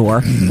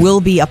Dumbledore,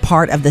 will be a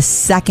part of the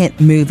second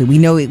movie. We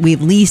know we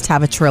at least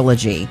have a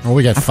trilogy. Well,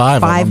 we got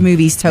five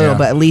movies total,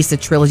 but at least a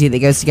trilogy that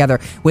goes together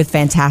with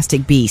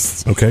Fantastic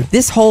Beasts. Okay.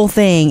 This whole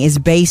thing is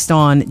based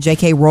on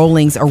J.K.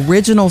 Rowling's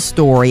original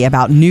story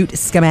about Newt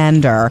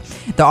Scamander,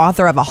 the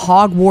author of a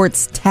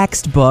Hogwarts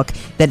textbook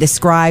that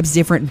describes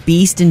different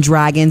beasts and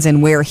dragons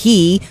and where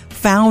he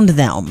found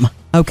them.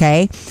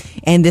 Okay,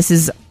 and this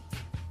is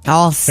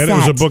all set. And it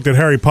was a book that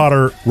Harry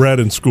Potter read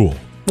in school.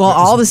 Well,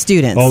 all the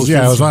students. It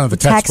was one of the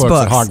textbooks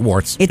at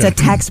Hogwarts. It's a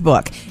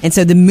textbook. And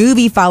so the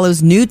movie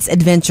follows Newt's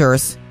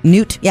adventures.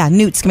 Newt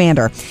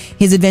Scamander.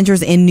 His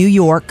adventures in New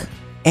York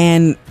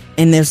and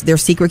their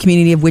secret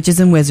community of witches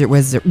and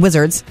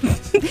wizards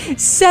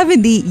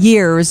 70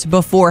 years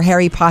before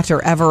Harry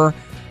Potter ever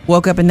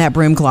woke up in that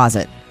broom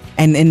closet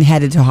and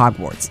headed to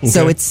Hogwarts. Okay.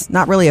 So it's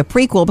not really a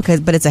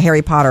prequel but it's a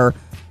Harry Potter.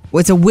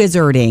 It's a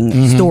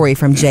wizarding story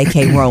from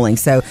J.K. Rowling.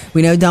 So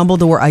we know a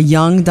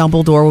young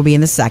Dumbledore will be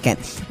in the second.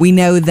 We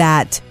know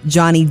that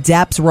Johnny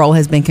Depp's role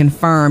has been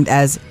confirmed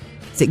as,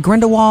 is it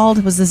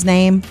Grindelwald was his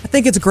name? I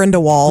think it's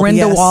Grindelwald.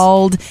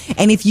 Grindelwald. Yes.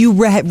 And if you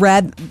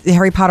read the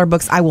Harry Potter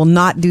books, I will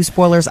not do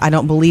spoilers. I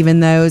don't believe in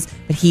those.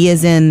 But he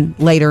is in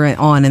later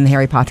on in the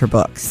Harry Potter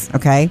books.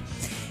 Okay.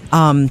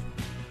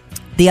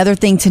 The other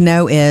thing to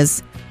know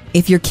is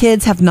if your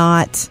kids have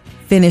not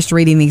finished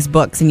reading these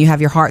books and you have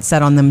your heart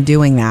set on them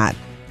doing that,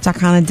 which I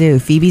kind of do.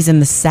 Phoebe's in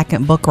the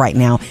second book right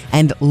now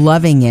and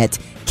loving it.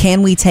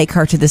 Can we take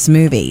her to this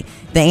movie?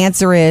 The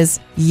answer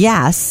is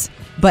yes,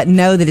 but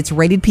know that it's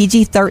rated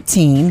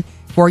PG-13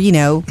 for,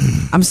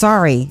 I'm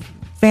sorry,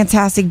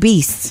 Fantastic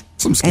Beasts.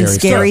 Some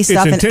scary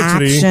stuff and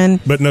action.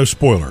 But no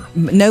spoiler.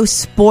 No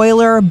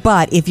spoiler,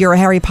 but if you're a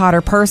Harry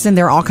Potter person,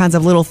 there are all kinds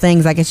of little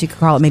things, I guess you could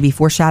call it maybe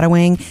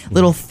foreshadowing,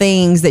 little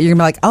things that you're going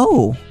to be like,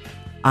 oh,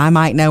 I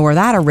might know where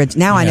that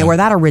I know where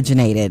that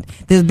originated.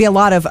 There'll be a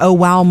lot of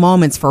wow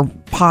moments for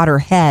Potter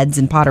heads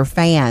and Potter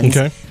fans.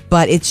 Okay.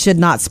 But it should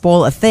not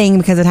spoil a thing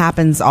because it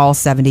happens all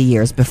 70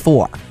 years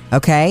before.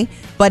 Okay?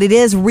 But it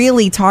is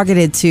really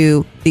targeted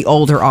to the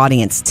older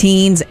audience,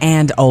 teens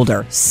and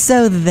older.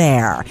 So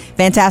there.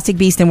 Fantastic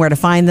Beasts and where to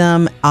find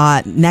them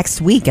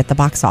next week at the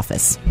box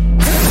office.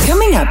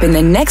 Coming up in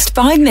the next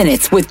 5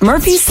 minutes with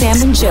Murphy,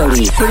 Sam, and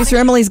Jody. Producer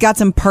Emily's got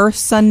some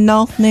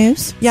personal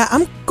news. Yeah,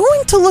 I'm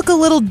going to look a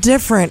little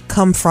different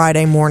come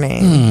Friday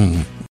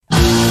morning.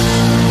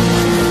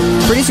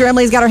 Producer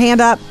Emily's got her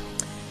hand up.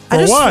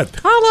 What?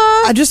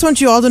 Holla. I just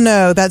want you all to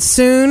know that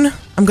soon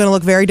I'm going to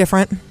look very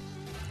different.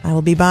 I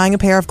will be buying a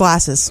pair of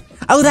glasses.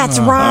 Oh, that's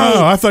right.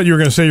 Oh, I thought you were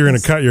going to say you're going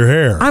to cut your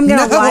hair. I'm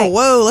going to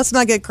whoa, let's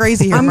not get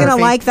crazy here, I'm going to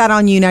Murphy. like that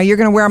on you now. You're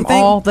going to wear them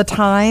all the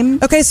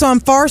time? Okay, so I'm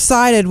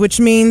farsighted, which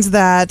means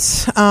that,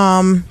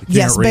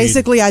 yes,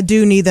 basically I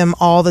do need them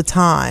all the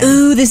time.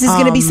 Ooh, this is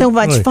going to be so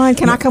much fun.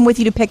 Can I come with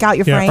you to pick out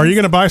your frames? Are you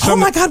going to buy some? Oh,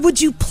 my God,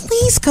 would you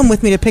please come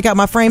with me to pick out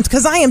my frames?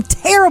 Because I am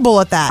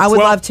terrible at that. I would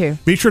love to.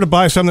 Be sure to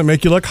buy some that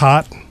make you look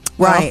hot.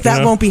 Right.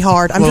 That won't be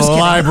hard. I'm just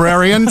kidding.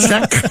 Librarian,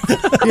 check.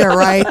 Yeah,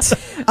 right.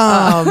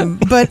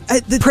 But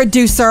the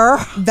producer,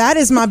 that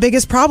is my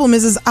biggest problem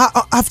is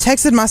I've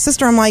texted my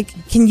sister. I'm like,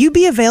 can you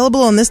be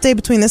available on this day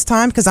between this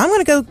time? Because I'm going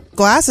to go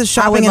glasses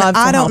shopping and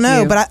I don't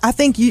know. But I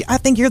think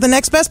you're the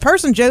next best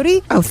person,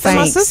 Jody. Oh, thanks.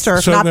 My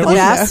sister. So not the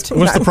best.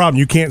 What's the problem?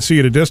 You can't see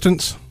at a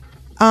distance?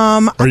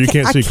 Or you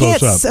can't see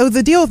close up. So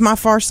the deal with my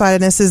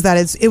farsightedness is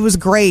that it was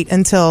great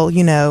until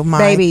my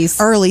babies.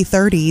 Early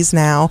 30s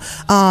now.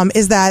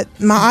 Is that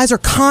my eyes are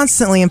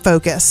constantly in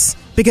focus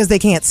because they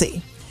can't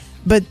see.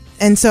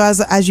 And so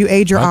as you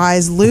age, your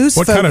eyes lose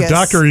what focus. What kind of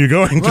doctor are you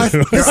going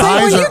to? The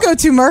same one you go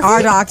to, Murphy.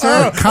 Our doctor.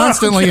 They're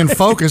constantly in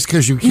focus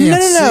because you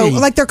can't see. No.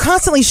 Like they're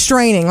constantly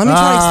straining. Let me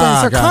try to explain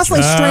this. They're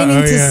constantly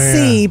straining to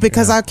see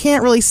because I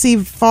can't really see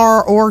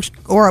far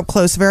or up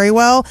close very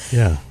well.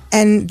 Yeah.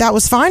 And that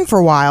was fine for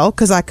a while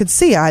because I could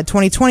see I had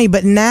 20/20.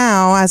 But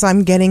now, as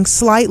I'm getting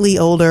slightly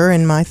older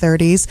in my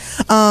 30s,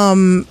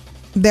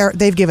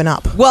 they've given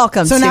up.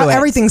 Welcome So to now it.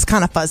 everything's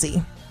kind of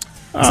fuzzy.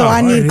 Oh, So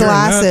I need hearing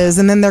glasses,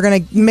 and then they're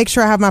going to make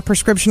sure I have my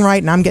prescription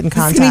right, and I'm getting It's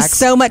going contacts. to be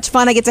so much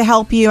fun. I get to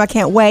help you. I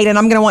can't wait. And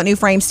I'm going to want new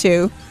frames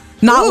too.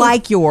 Not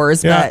like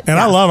yours, Yeah, but. and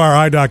I love our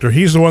eye doctor.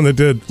 He's the one that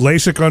did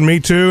LASIK on me,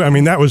 too. I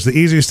mean, that was the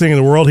easiest thing in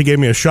the world. He gave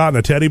me a shot and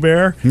a teddy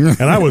bear,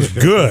 and I was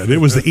good. It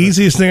was the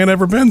easiest thing I'd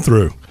ever been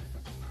through.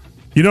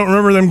 You don't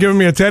remember them giving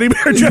me a teddy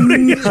bear,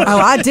 Jody? Oh,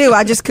 I do.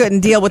 I just couldn't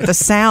deal with the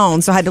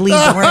sound, so I had to leave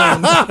the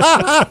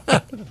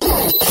room.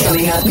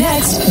 Coming up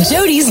next,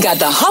 Jody's got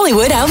the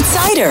Hollywood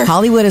Outsider.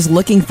 Hollywood is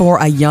looking for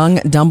a young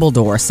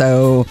Dumbledore,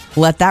 so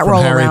let that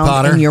roll Harry around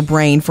Potter? in your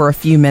brain for a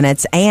few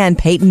minutes. And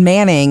Peyton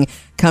Manning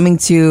coming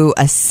to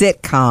a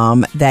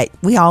sitcom that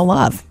we all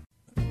love.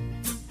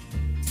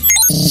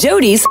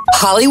 Jody's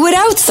Hollywood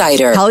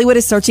Outsider. Hollywood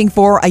is searching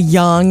for a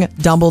young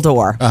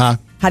Dumbledore. Uh-huh.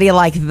 How do you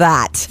like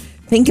that?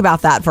 Think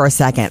about that for a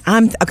second.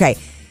 Okay.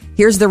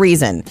 Here's the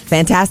reason.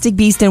 Fantastic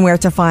Beasts and Where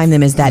to Find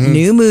Them is that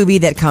new movie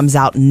that comes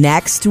out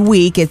next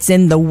week. It's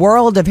in the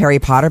world of Harry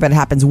Potter, but it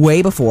happens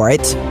way before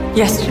it.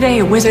 Yesterday,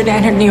 a wizard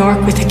entered New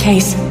York with a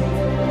case.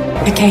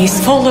 A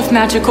case full of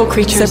magical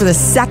creatures. So for the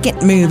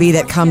second movie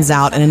that comes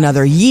out in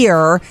another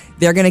year,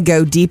 they're going to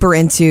go deeper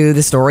into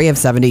the story of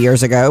 70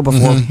 years ago,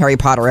 before Harry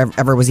Potter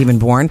ever was even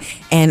born.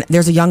 And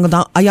there's a young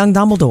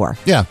Dumbledore.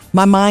 Yeah.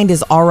 My mind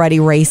is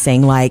already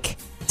racing like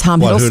Tom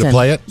What, Hiddleston. who to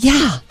play it?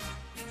 Yeah.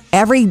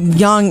 Every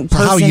young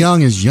person. How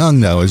young is young,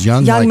 though? Is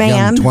young, Young like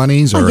man. young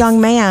 20s? Or? A young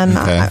man,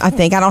 Okay. I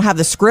think. I don't have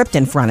the script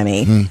in front of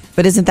me.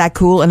 But isn't that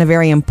cool and a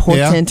very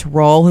important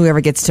role,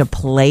 whoever gets to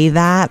play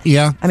that?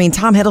 Yeah. I mean,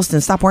 Tom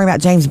Hiddleston, stop worrying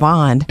about James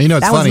Bond. You know,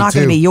 it's that was funny, not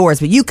going to too. be yours,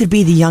 but you could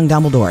be the young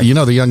Dumbledore. You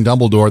know, the young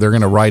Dumbledore, they're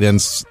going to write in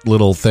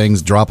little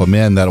things, drop them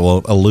in that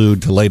will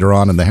allude to later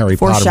on in the Harry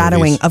Potter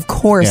Foreshadowing, movies. of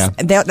course.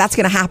 Yeah. That's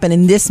going to happen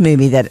in this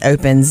movie that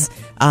opens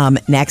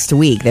next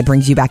week. That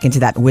brings you back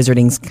into that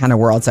wizarding kind of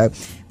world. So I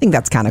think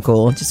that's kind of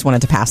cool. Just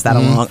wanted to pass that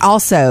along.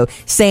 Also,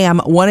 Sam,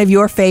 one of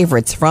your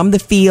favorites from the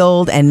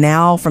field and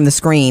now from the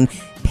screen,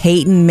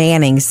 Peyton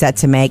Manning set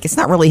to make. It's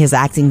not really his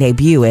acting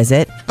debut, is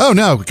it? Oh,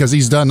 no, because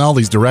he's done all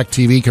these direct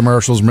TV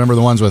commercials. Remember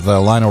the ones with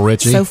Lionel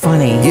Richie? So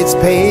funny. It's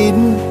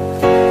Peyton.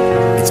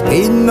 It's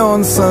Peyton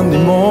on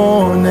Sunday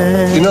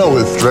morning. You know,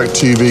 with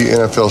DirecTV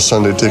NFL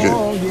Sunday Ticket,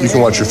 you can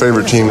watch your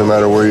favorite team no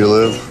matter where you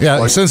live.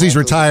 Yeah, since he's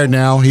retired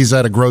now, he's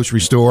at a grocery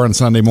store on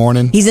Sunday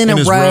morning. He's in a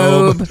his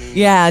robe.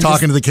 Yeah.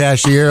 Talking to the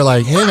cashier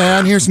like, hey,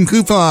 man, here's some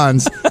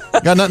coupons.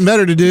 Got nothing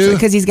better to do.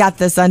 Because he's got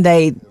the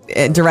Sunday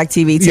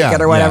DirecTV ticket Yeah,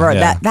 or whatever.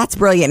 yeah. That's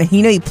brilliant. And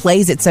he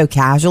plays it so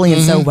casually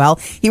and so well.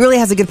 He really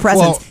has a good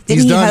presence. Well, Didn't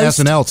he's he done host?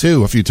 SNL,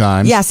 too, a few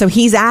times. Yeah, so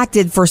he's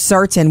acted for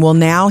certain. Well,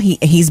 now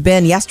he's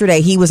been,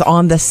 yesterday, he was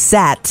on the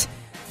set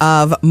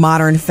of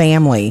Modern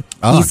Family.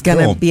 Oh, he's going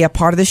to cool. be a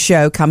part of the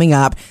show coming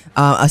up.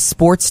 A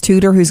sports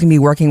tutor who's going to be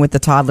working with the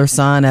toddler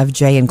son of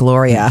Jay and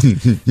Gloria.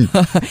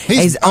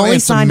 He's only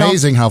it's signed on.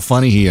 amazing how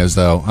funny he is,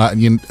 though.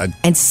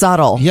 And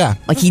subtle. Yeah.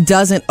 Like he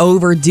doesn't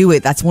overdo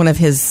it. That's one of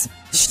his,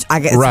 I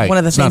guess, Right. one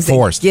of the It's not things that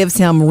forced. gives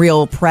him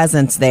real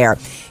presence there.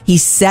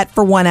 He's set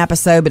for one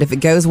episode, but if it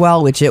goes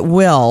well, which it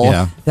will,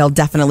 Yeah. they'll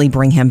definitely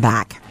bring him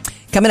back.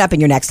 Coming up in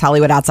your next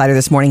Hollywood Outsider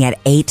this morning at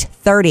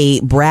 8:30,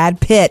 Brad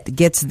Pitt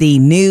gets the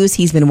news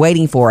he's been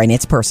waiting for, and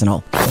it's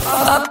personal.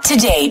 Up to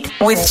date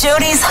with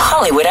Jody's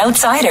Hollywood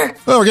Outsider.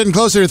 Well, we're getting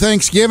closer to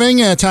Thanksgiving.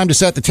 Time to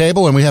set the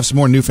table, and we have some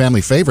more new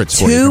family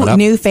favorites for you Two coming up.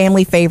 new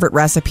family favorite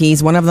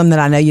recipes. One of them that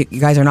I know you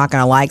guys are not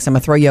going to like, so I'm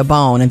going to throw you a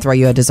bone and throw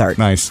you a dessert.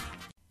 Nice.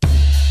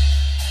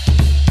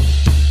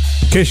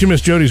 In case you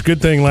missed Jody's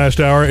good thing last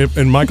hour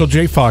and Michael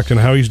J. Fox and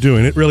how he's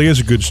doing, it really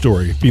is a good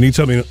story. If you need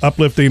something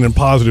uplifting and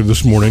positive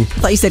this morning. I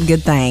thought you said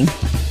good thing.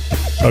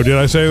 Oh, did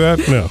I say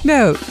that? No.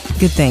 No,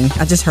 good thing.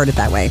 I just heard it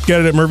that way.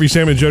 Get it at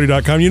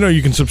murphysamandjody.com. You know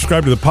you can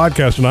subscribe to the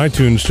podcast on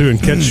iTunes, too, and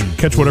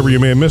catch whatever you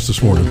may have missed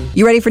this morning.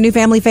 You ready for new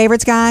family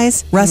favorites,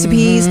 guys?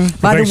 Recipes?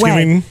 By the way,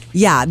 Thanksgiving.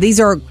 yeah, these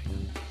are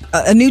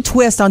a new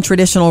twist on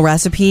traditional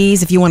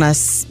recipes. If you want to,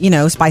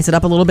 spice it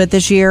up a little bit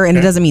this year, and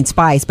it doesn't mean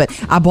spice, but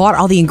I bought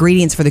all the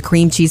ingredients for the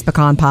cream cheese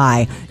pecan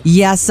pie.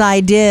 Yes,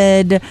 I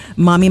did.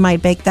 Mommy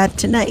might bake that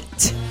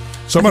tonight.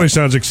 Somebody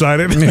sounds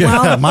excited.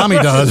 Yeah, Mommy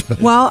does.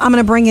 Well, I'm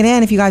going to bring it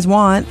in if you guys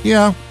want.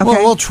 Yeah, Okay.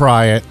 well, we'll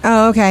try it.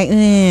 Oh,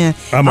 okay.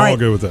 I'm all right.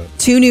 good with that.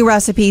 2 new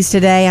recipes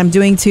today. I'm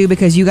doing 2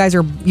 because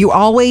you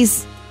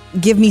always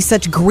give me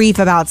such grief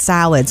about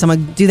salad. So I'm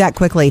going to do that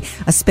quickly.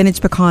 A spinach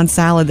pecan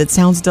salad that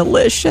sounds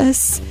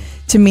delicious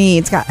to me.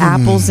 It's got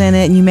apples in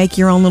it, and you make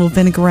your own little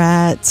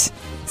vinaigrette,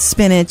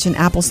 spinach and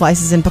apple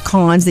slices and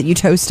pecans that you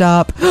toast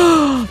up.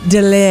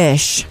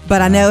 Delish.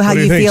 But I know how What do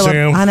you you think, feel.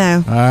 Sam? I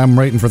know. I'm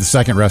waiting for the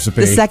second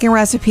recipe. The second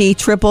recipe,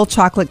 triple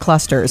chocolate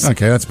clusters.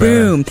 Okay, that's better.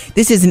 Boom.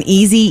 This is an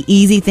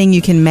easy thing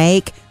you can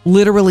make.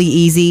 Literally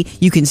easy.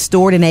 You can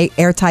store it in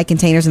airtight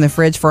containers in the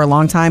fridge for a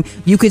long time.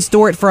 You could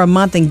store it for a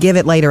month and give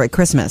it later at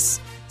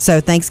Christmas.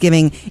 So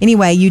Thanksgiving.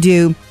 Anyway, you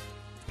do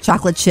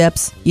chocolate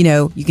chips. You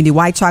can do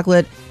white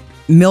chocolate,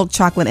 milk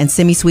chocolate and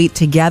semi-sweet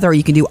together, or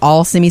you can do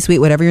all semi-sweet,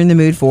 whatever you're in the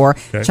mood for.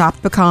 Okay.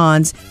 Chopped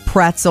pecans,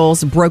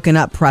 pretzels, broken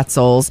up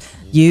pretzels.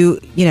 You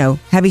know,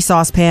 heavy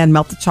saucepan,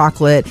 melt the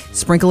chocolate,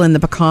 sprinkle in the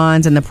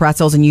pecans and the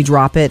pretzels, and you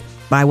drop it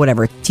by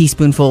whatever,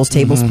 teaspoonfuls,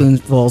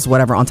 tablespoonfuls,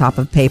 whatever, on top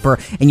of paper,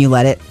 and you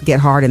let it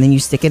get hard, and then you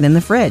stick it in the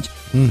fridge.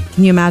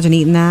 Can you imagine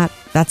eating that?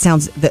 That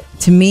sounds,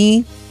 to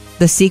me,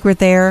 the secret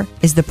there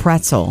is the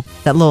pretzel,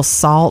 that little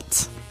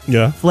salt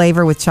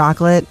flavor with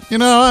chocolate. You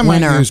know, I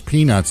might Winner. use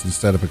peanuts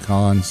instead of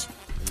pecans.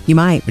 You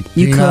might. Like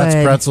You peanuts,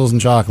 could. pretzels, and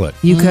chocolate.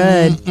 You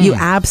could. You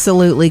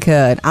absolutely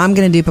could. I'm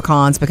going to do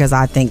pecans because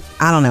I think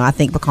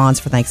pecans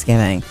for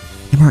Thanksgiving.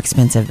 They're more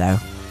expensive, though.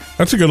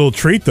 That's a good little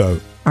treat,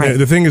 though. All right.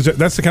 The thing is,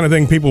 that's the kind of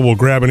thing people will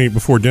grab and eat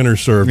before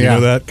dinner's served. You know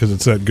that? Because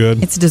it's that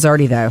good. It's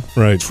desserty, though.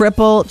 Right.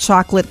 Triple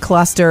chocolate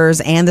clusters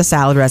and the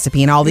salad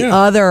recipe and all the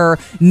other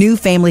new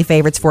family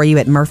favorites for you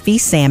at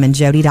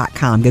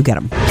murphysamandjody.com. Go get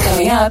them.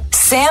 Coming up,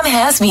 Sam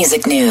has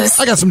music news.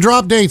 I got some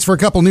drop dates for a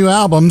couple new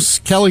albums.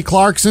 Kelly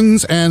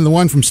Clarkson's and the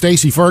one from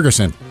Stacey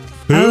Ferguson.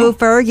 Oh,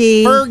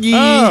 Fergie.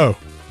 Oh.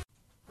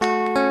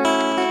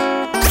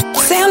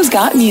 Sam's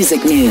got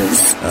music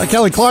news.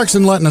 Kelly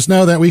Clarkson letting us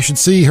know that we should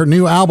see her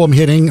new album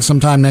hitting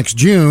sometime next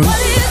June.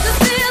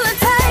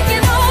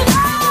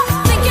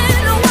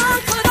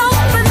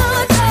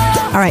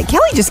 All right,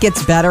 Kelly just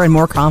gets better and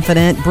more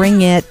confident.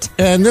 Bring it.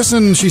 And this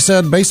one, she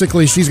said,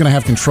 basically, she's going to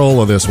have control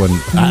of this one.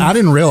 I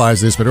didn't realize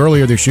this, but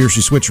earlier this year,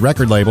 she switched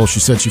record labels. She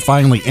said she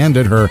finally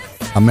ended her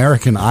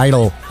American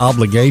Idol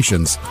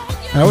obligations.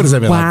 Now, what has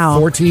that been, Wow.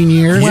 like 14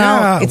 years?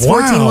 Well, it's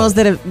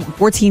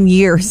 14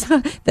 years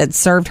that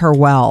served her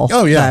well.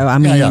 Oh, yeah. So, I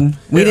mean,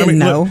 we didn't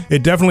know. Look,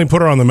 it definitely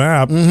put her on the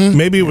map.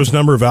 Maybe it was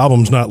number of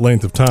albums, not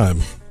length of time.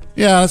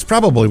 Yeah, that's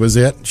probably was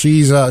it.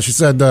 She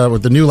said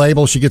with the new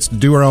label, she gets to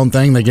do her own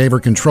thing. They gave her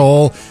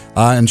control,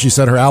 and she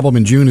said her album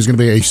in June is going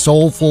to be a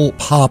soulful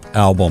pop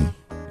album.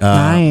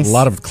 Nice. A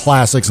lot of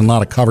classics and a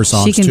lot of cover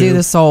songs, She can too. do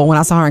the soul. When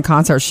I saw her in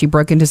concert, she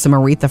broke into some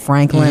Aretha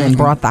Franklin and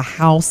brought the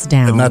house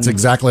down. And that's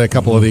exactly a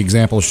couple of the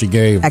examples she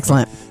gave.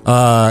 Excellent.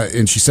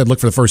 And she said, look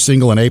for the first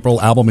single in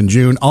April, album in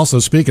June. Also,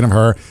 speaking of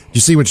her, did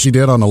you see what she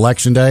did on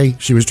Election Day?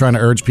 She was trying to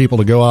urge people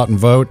to go out and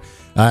vote,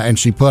 and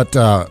she put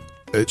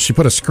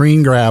a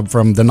screen grab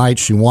from the night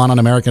she won on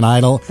American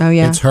Idol. Oh,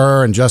 yeah. It's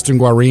her and Justin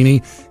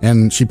Guarini,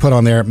 and she put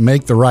on there,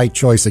 make the right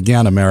choice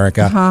again,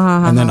 America.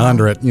 And then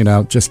under it,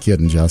 just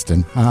kidding,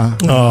 Justin.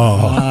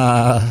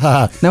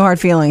 No hard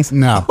feelings.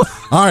 No.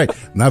 All right.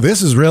 Now,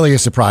 this is really a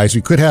surprise.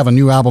 We could have a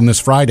new album this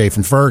Friday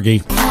from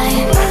Fergie.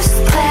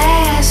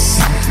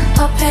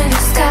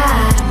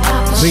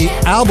 The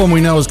album we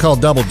know is called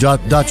Double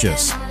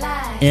Duchess.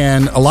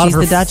 And a lot She's of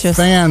the her Duchess.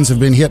 fans have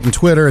been hitting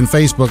Twitter and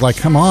Facebook like,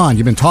 come on,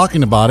 you've been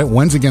talking about it.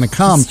 When's it going to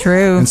come? It's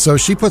true. And so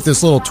she put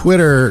this little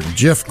Twitter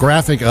GIF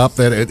graphic up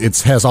that it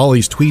has all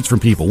these tweets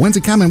from people. When's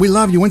it coming? We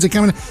love you. When's it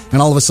coming?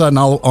 And all of a sudden,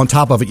 on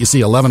top of it, you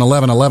see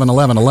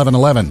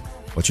 11/11/11/11/11/11,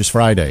 which is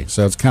Friday.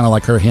 So it's kind of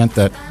like her hint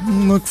that,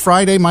 look,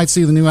 Friday might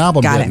see the new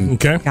album. Got hitting.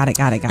 it. Okay. Got it.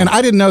 And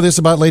I didn't know this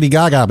about Lady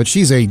Gaga, but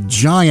she's a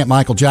giant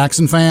Michael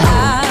Jackson fan.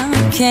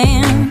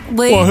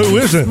 Well, who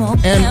isn't?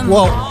 And,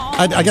 well,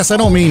 I guess I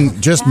don't mean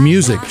just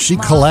music. She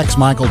collects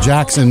Michael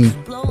Jackson,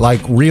 like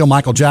real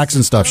Michael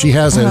Jackson stuff. She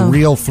has a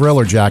real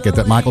Thriller jacket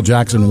that Michael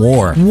Jackson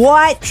wore.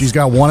 What? She's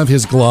got one of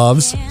his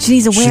gloves. She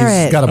needs to wear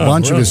it. She's got a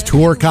bunch of his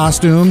tour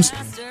costumes,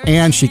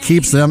 and she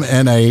keeps them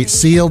in a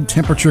sealed,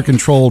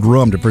 temperature-controlled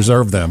room to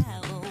preserve them.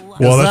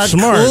 Well, Is that's that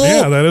smart. cool?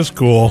 Yeah, that is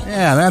cool.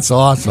 Yeah, that's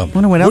awesome. I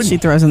wonder what else she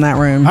throws in that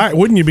room.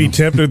 Wouldn't you be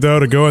tempted, though,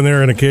 to go in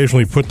there and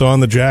occasionally put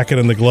on the jacket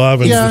and the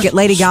glove and Yeah. Get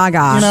Lady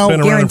Gaga. You know,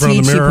 spin around in front of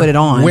Guaranteed the she mirror? put it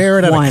on. Wear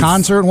it at once. a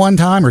concert one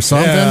time or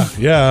something.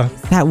 Yeah.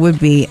 That would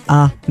be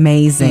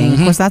amazing. Of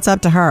course, that's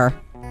up to her.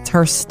 It's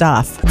her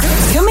stuff.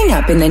 Coming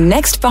up in the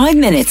next 5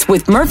 minutes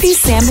with Murphy,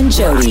 Sam, and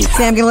Jody.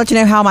 Sam, I'm going to let you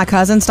know how my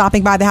cousin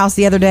stopping by the house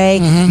the other day,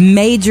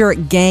 major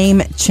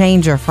game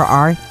changer for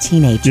our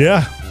teenager.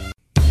 Yeah.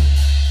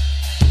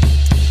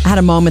 I had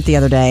a moment the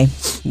other day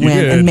when,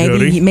 did, and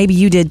Jody. maybe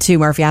you did too,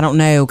 Murphy. I don't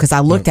know, because I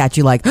looked at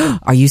you like,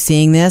 are you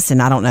seeing this?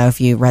 And I don't know if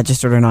you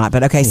registered or not.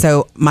 But okay,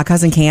 so my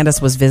cousin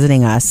Candace was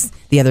visiting us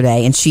the other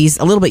day, and she's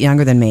a little bit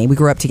younger than me. We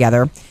grew up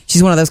together.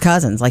 She's one of those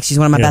cousins. Like, she's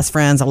one of my best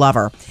friends. I love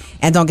her,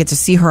 and don't get to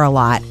see her a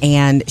lot.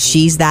 And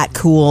she's that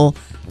cool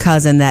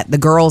cousin that the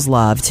girls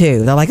love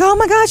too. They're like, oh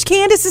my gosh,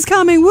 Candace is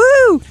coming.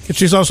 Woo! And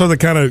she's also the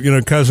kind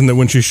of cousin that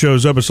when she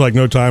shows up, it's like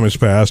no time has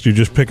passed. You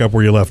just pick up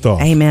where you left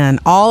off. Amen.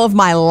 All of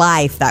my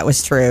life, that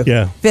was true.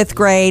 Yeah. 5th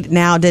grade,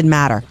 now it didn't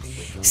matter.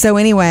 So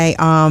anyway,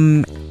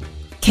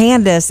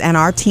 Candace and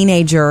our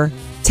teenager,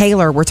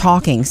 Taylor, were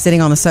talking,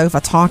 sitting on the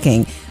sofa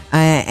talking.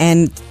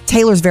 And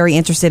Taylor's very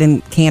interested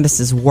in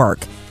Candace's work.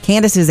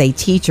 Candace is a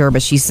teacher,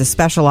 but she's a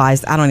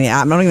specialized, I don't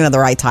even know the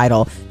right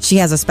title. She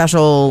has a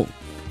special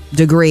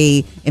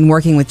degree in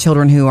working with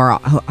children who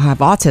have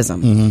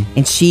autism,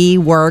 and she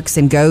works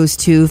and goes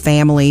to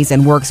families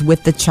and works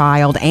with the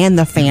child and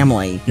the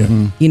family,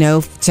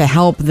 to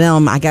help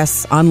them, I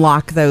guess,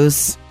 unlock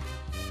those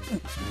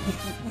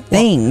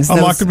things,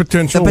 Unlock the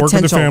potential, work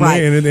with the family,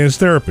 right. and it's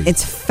therapy.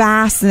 It's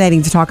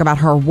fascinating to talk about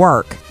her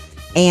work.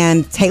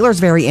 And Taylor's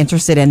very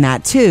interested in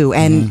that too.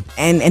 And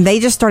and they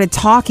just started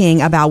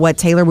talking about what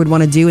Taylor would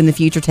want to do in the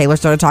future. Taylor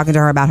started talking to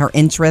her about her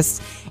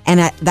interests. And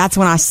that's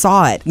when I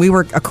saw it. We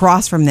were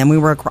across from them. We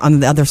were on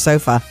the other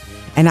sofa.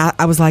 And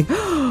I was like,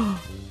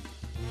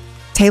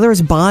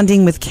 Taylor's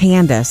bonding with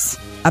Candace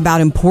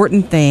about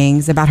important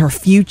things, about her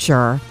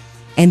future.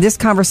 And this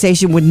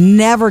conversation would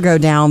never go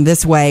down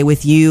this way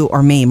with you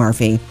or me,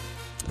 Murphy.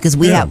 Because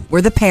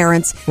we're the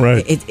parents.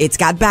 Right. It's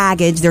got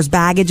baggage. There's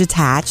baggage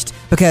attached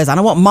because I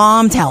don't want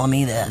mom telling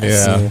me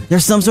this. Yeah.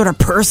 There's some sort of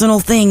personal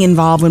thing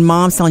involved when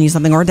mom's telling you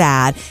something or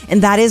dad.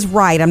 And that is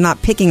right. I'm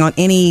not picking on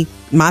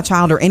my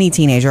child or any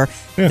teenager.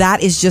 Yeah.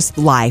 That is just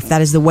life.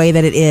 That is the way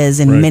that it is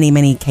in many,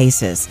 many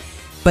cases.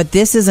 But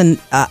this is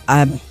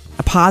a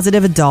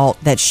positive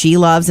adult that she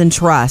loves and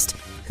trusts,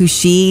 who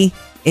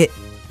it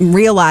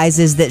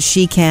realizes that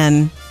she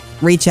can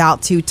reach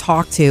out to,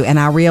 talk to. And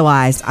I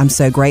realized I'm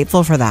so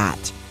grateful for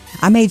that.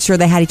 I made sure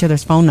they had each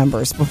other's phone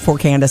numbers before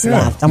Candace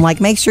left. I'm like,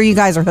 make sure you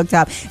guys are hooked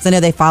up. So I know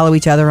they follow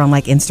each other on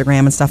like Instagram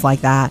and stuff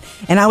like that.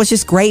 And I was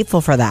just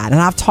grateful for that. And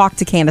I've talked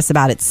to Candace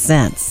about it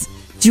since.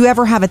 Do you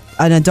ever have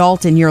an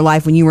adult in your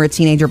life when you were a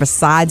teenager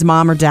besides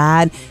mom or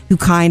dad who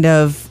kind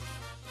of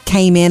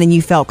came in and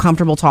you felt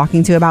comfortable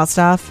talking to about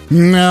stuff?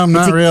 No,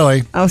 not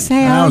really. Oh,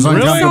 Sam. I was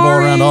uncomfortable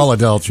around all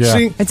adults, yeah.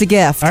 See, it's a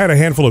gift. I had a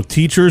handful of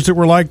teachers that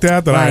were like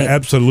that I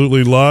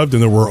absolutely loved,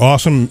 and there were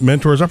awesome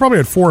mentors. I probably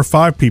had 4 or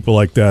 5 people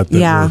like that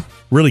were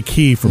really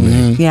key for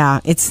me.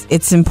 Yeah,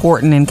 it's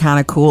important and kind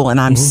of cool, and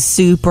I'm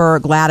super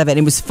glad of it.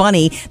 It was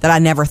funny that I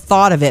never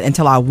thought of it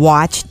until I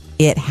watched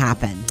it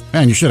happen.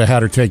 Man, you should have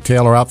had her take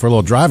Taylor out for a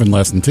little driving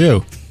lesson,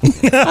 too.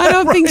 I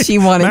don't think she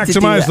wanted to do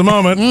Maximize the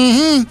moment.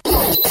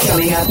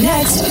 Coming up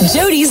next,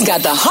 Jody's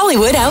got the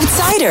Hollywood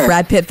Outsider.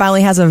 Brad Pitt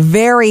finally has a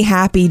very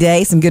happy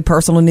day. Some good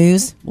personal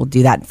news. We'll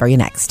do that for you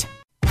next.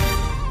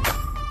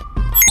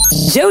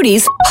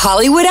 Jody's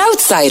Hollywood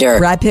Outsider.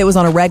 Brad Pitt was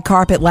on a red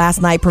carpet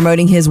last night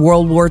promoting his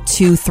World War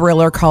II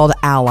thriller called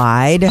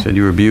Allied. Said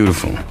you were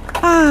beautiful.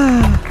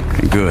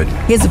 Good.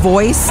 His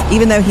voice,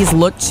 even though his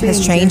look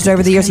has changed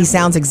over the years, he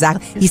sounds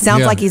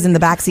like he's in the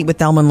backseat with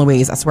Thelma and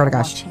Louise. I swear to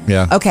gosh.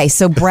 Yeah. Okay,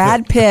 so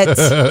Brad Pitt,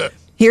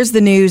 here's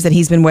the news that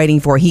he's been waiting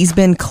for. He's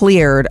been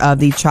cleared of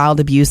the child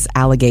abuse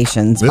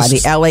allegations by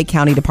the LA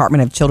County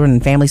Department of Children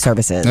and Family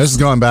Services. This is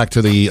going back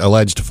to the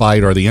alleged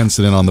fight or the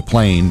incident on the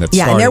plane that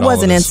started and there was all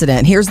of an this.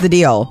 incident. Here's the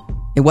deal.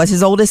 It was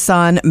his oldest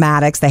son,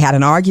 Maddox. They had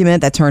an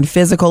argument that turned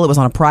physical. It was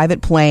on a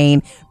private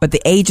plane, but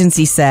the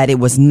agency said it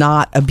was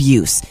not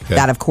abuse. Okay.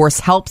 That, of course,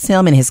 helps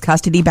him in his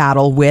custody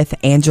battle with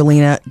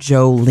Angelina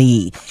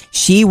Jolie.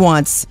 She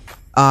wants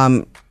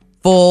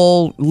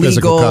full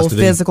legal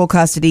physical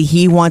custody.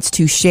 He wants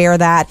to share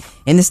that.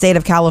 In the state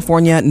of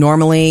California,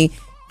 normally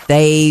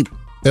they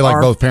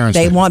like both parents.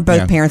 They want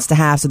both parents to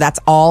have, so that's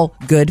all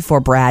good for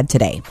Brad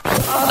today.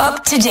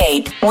 Up to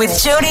date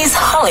with Jody's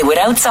Hollywood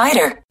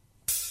Outsider.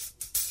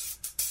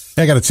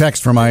 I got a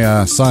text from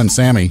my son,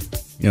 Sammy.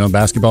 You know,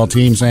 basketball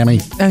team, Sammy.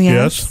 Oh,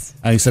 yes.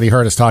 He said he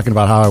heard us talking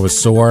about how I was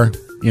sore,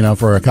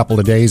 for a couple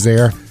of days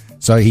there.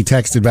 So he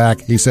texted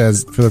back. He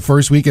says, for the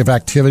first week of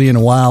activity in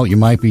a while, you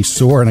might be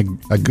sore in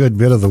a good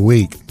bit of the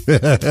week.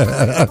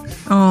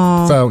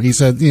 So he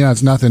said,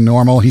 it's nothing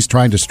normal. He's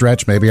trying to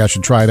stretch. Maybe I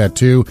should try that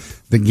too.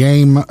 The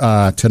game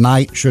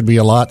tonight should be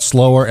a lot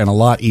slower and a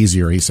lot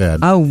easier, he said.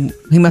 Oh,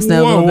 he must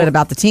know a little bit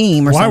about the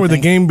team or something. Why would the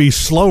game be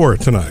slower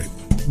tonight?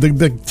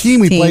 The team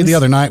we played the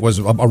other night was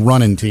a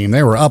running team.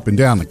 They were up and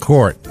down the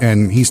court.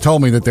 And he's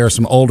told me that there are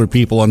some older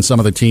people on some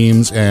of the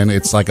teams, and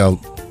it's like I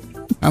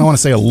don't want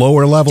to say a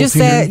lower level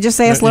team. Just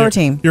say a slower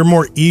team. You're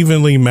more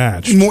evenly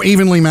matched. More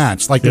evenly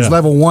matched. Like there's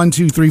level 1,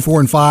 2, 3, 4,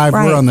 and 5.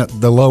 Right. We're on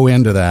the low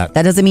end of that.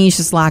 That doesn't mean you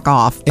should slack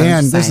off.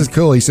 And this is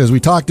cool. He says, we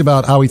talked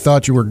about how we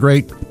thought you were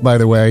great, by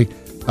the way.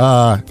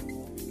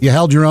 You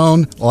held your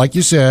own, like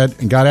you said,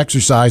 and got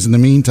exercise in the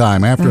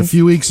meantime. After a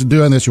few weeks of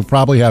doing this, you'll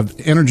probably have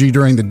energy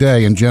during the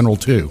day in general,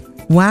 too.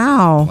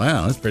 Wow.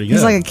 Wow, that's pretty good.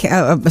 He's like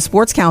a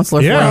sports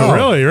counselor. Yeah, for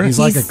really. He's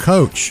like a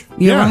coach.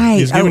 You're right.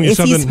 He's giving you is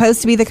he supposed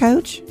to be the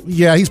coach?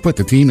 Yeah, he's put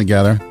the team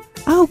together.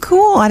 Oh,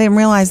 cool. I didn't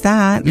realize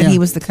that he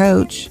was the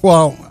coach.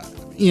 Well,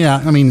 yeah,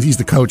 I mean, he's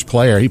the coach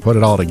player. He put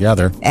it all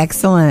together.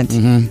 Excellent.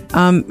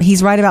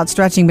 He's right about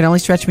stretching, but only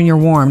stretch when you're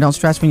warm. Don't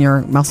stretch when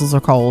your muscles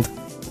are cold.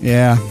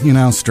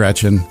 Yeah,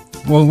 stretching.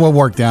 We'll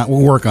work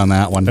on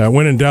that one.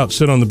 When in doubt,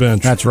 sit on the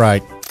bench. That's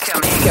right.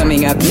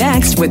 Coming up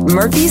next with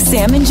Murphy,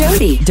 Sam, and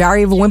Jody.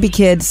 Diary of a Wimpy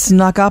Kid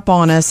snuck up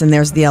on us, and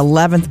there's the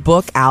 11th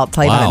book out.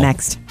 Tell you about it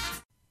next.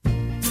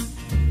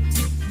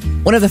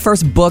 One of the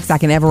first books I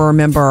can ever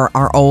remember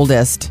our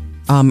oldest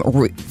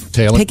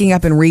Taylor? picking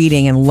up and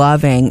reading and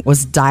loving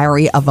was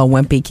Diary of a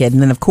Wimpy Kid.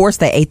 And then, of course,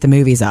 they ate the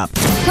movies up.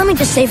 Let me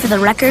just say for the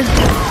record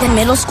that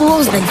middle school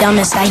is the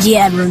dumbest idea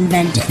ever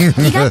invented.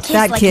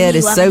 That kid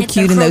is so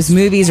cute, and those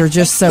movies are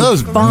just so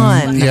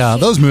fun. Yeah,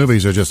 those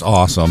movies are just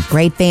awesome.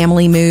 Great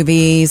family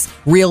movies,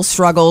 real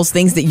struggles,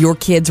 things that your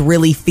kids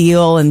really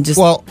feel, and just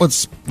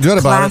what's good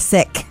about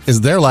it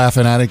is they're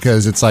laughing at it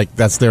because it's like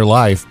that's their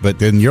life, but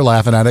then you're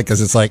laughing at it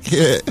because it's like,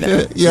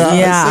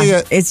 I see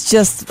it. It's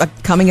just a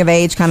coming of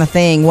age kind of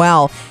thing.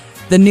 Well,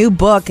 The new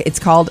book, it's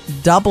called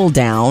Double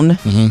Down,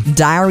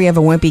 Diary of a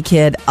Wimpy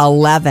Kid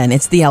 11.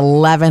 It's the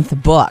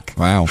 11th book.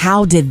 Wow.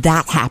 How did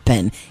that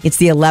happen? It's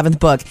the 11th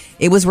book.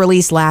 It was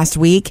released last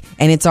week,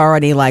 and it's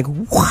already like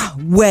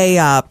way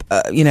up,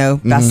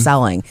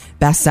 best-selling.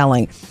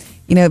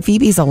 You know,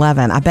 Phoebe's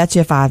 11. I bet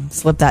you if I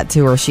slipped that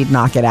to her, she'd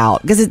knock it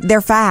out. Because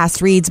they're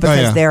fast reads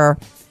because they're,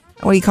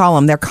 what do you call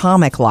them? They're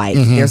comic-like.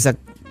 There's an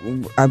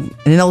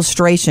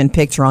illustration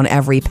picture on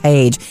every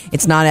page.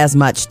 It's not as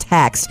much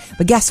text.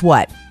 But guess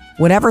what?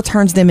 Whatever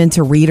turns them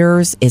into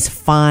readers is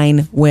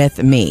fine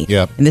with me.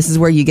 Yep. And this is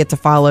where you get to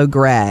follow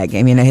Greg.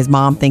 I mean, his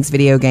mom thinks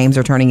video games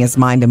are turning his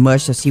mind to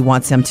mush, so she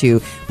wants him to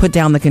put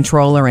down the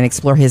controller and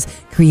explore his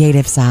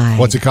creative side.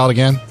 What's it called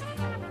again?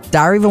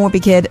 Diary of a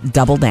Wimpy Kid,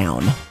 Double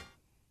Down.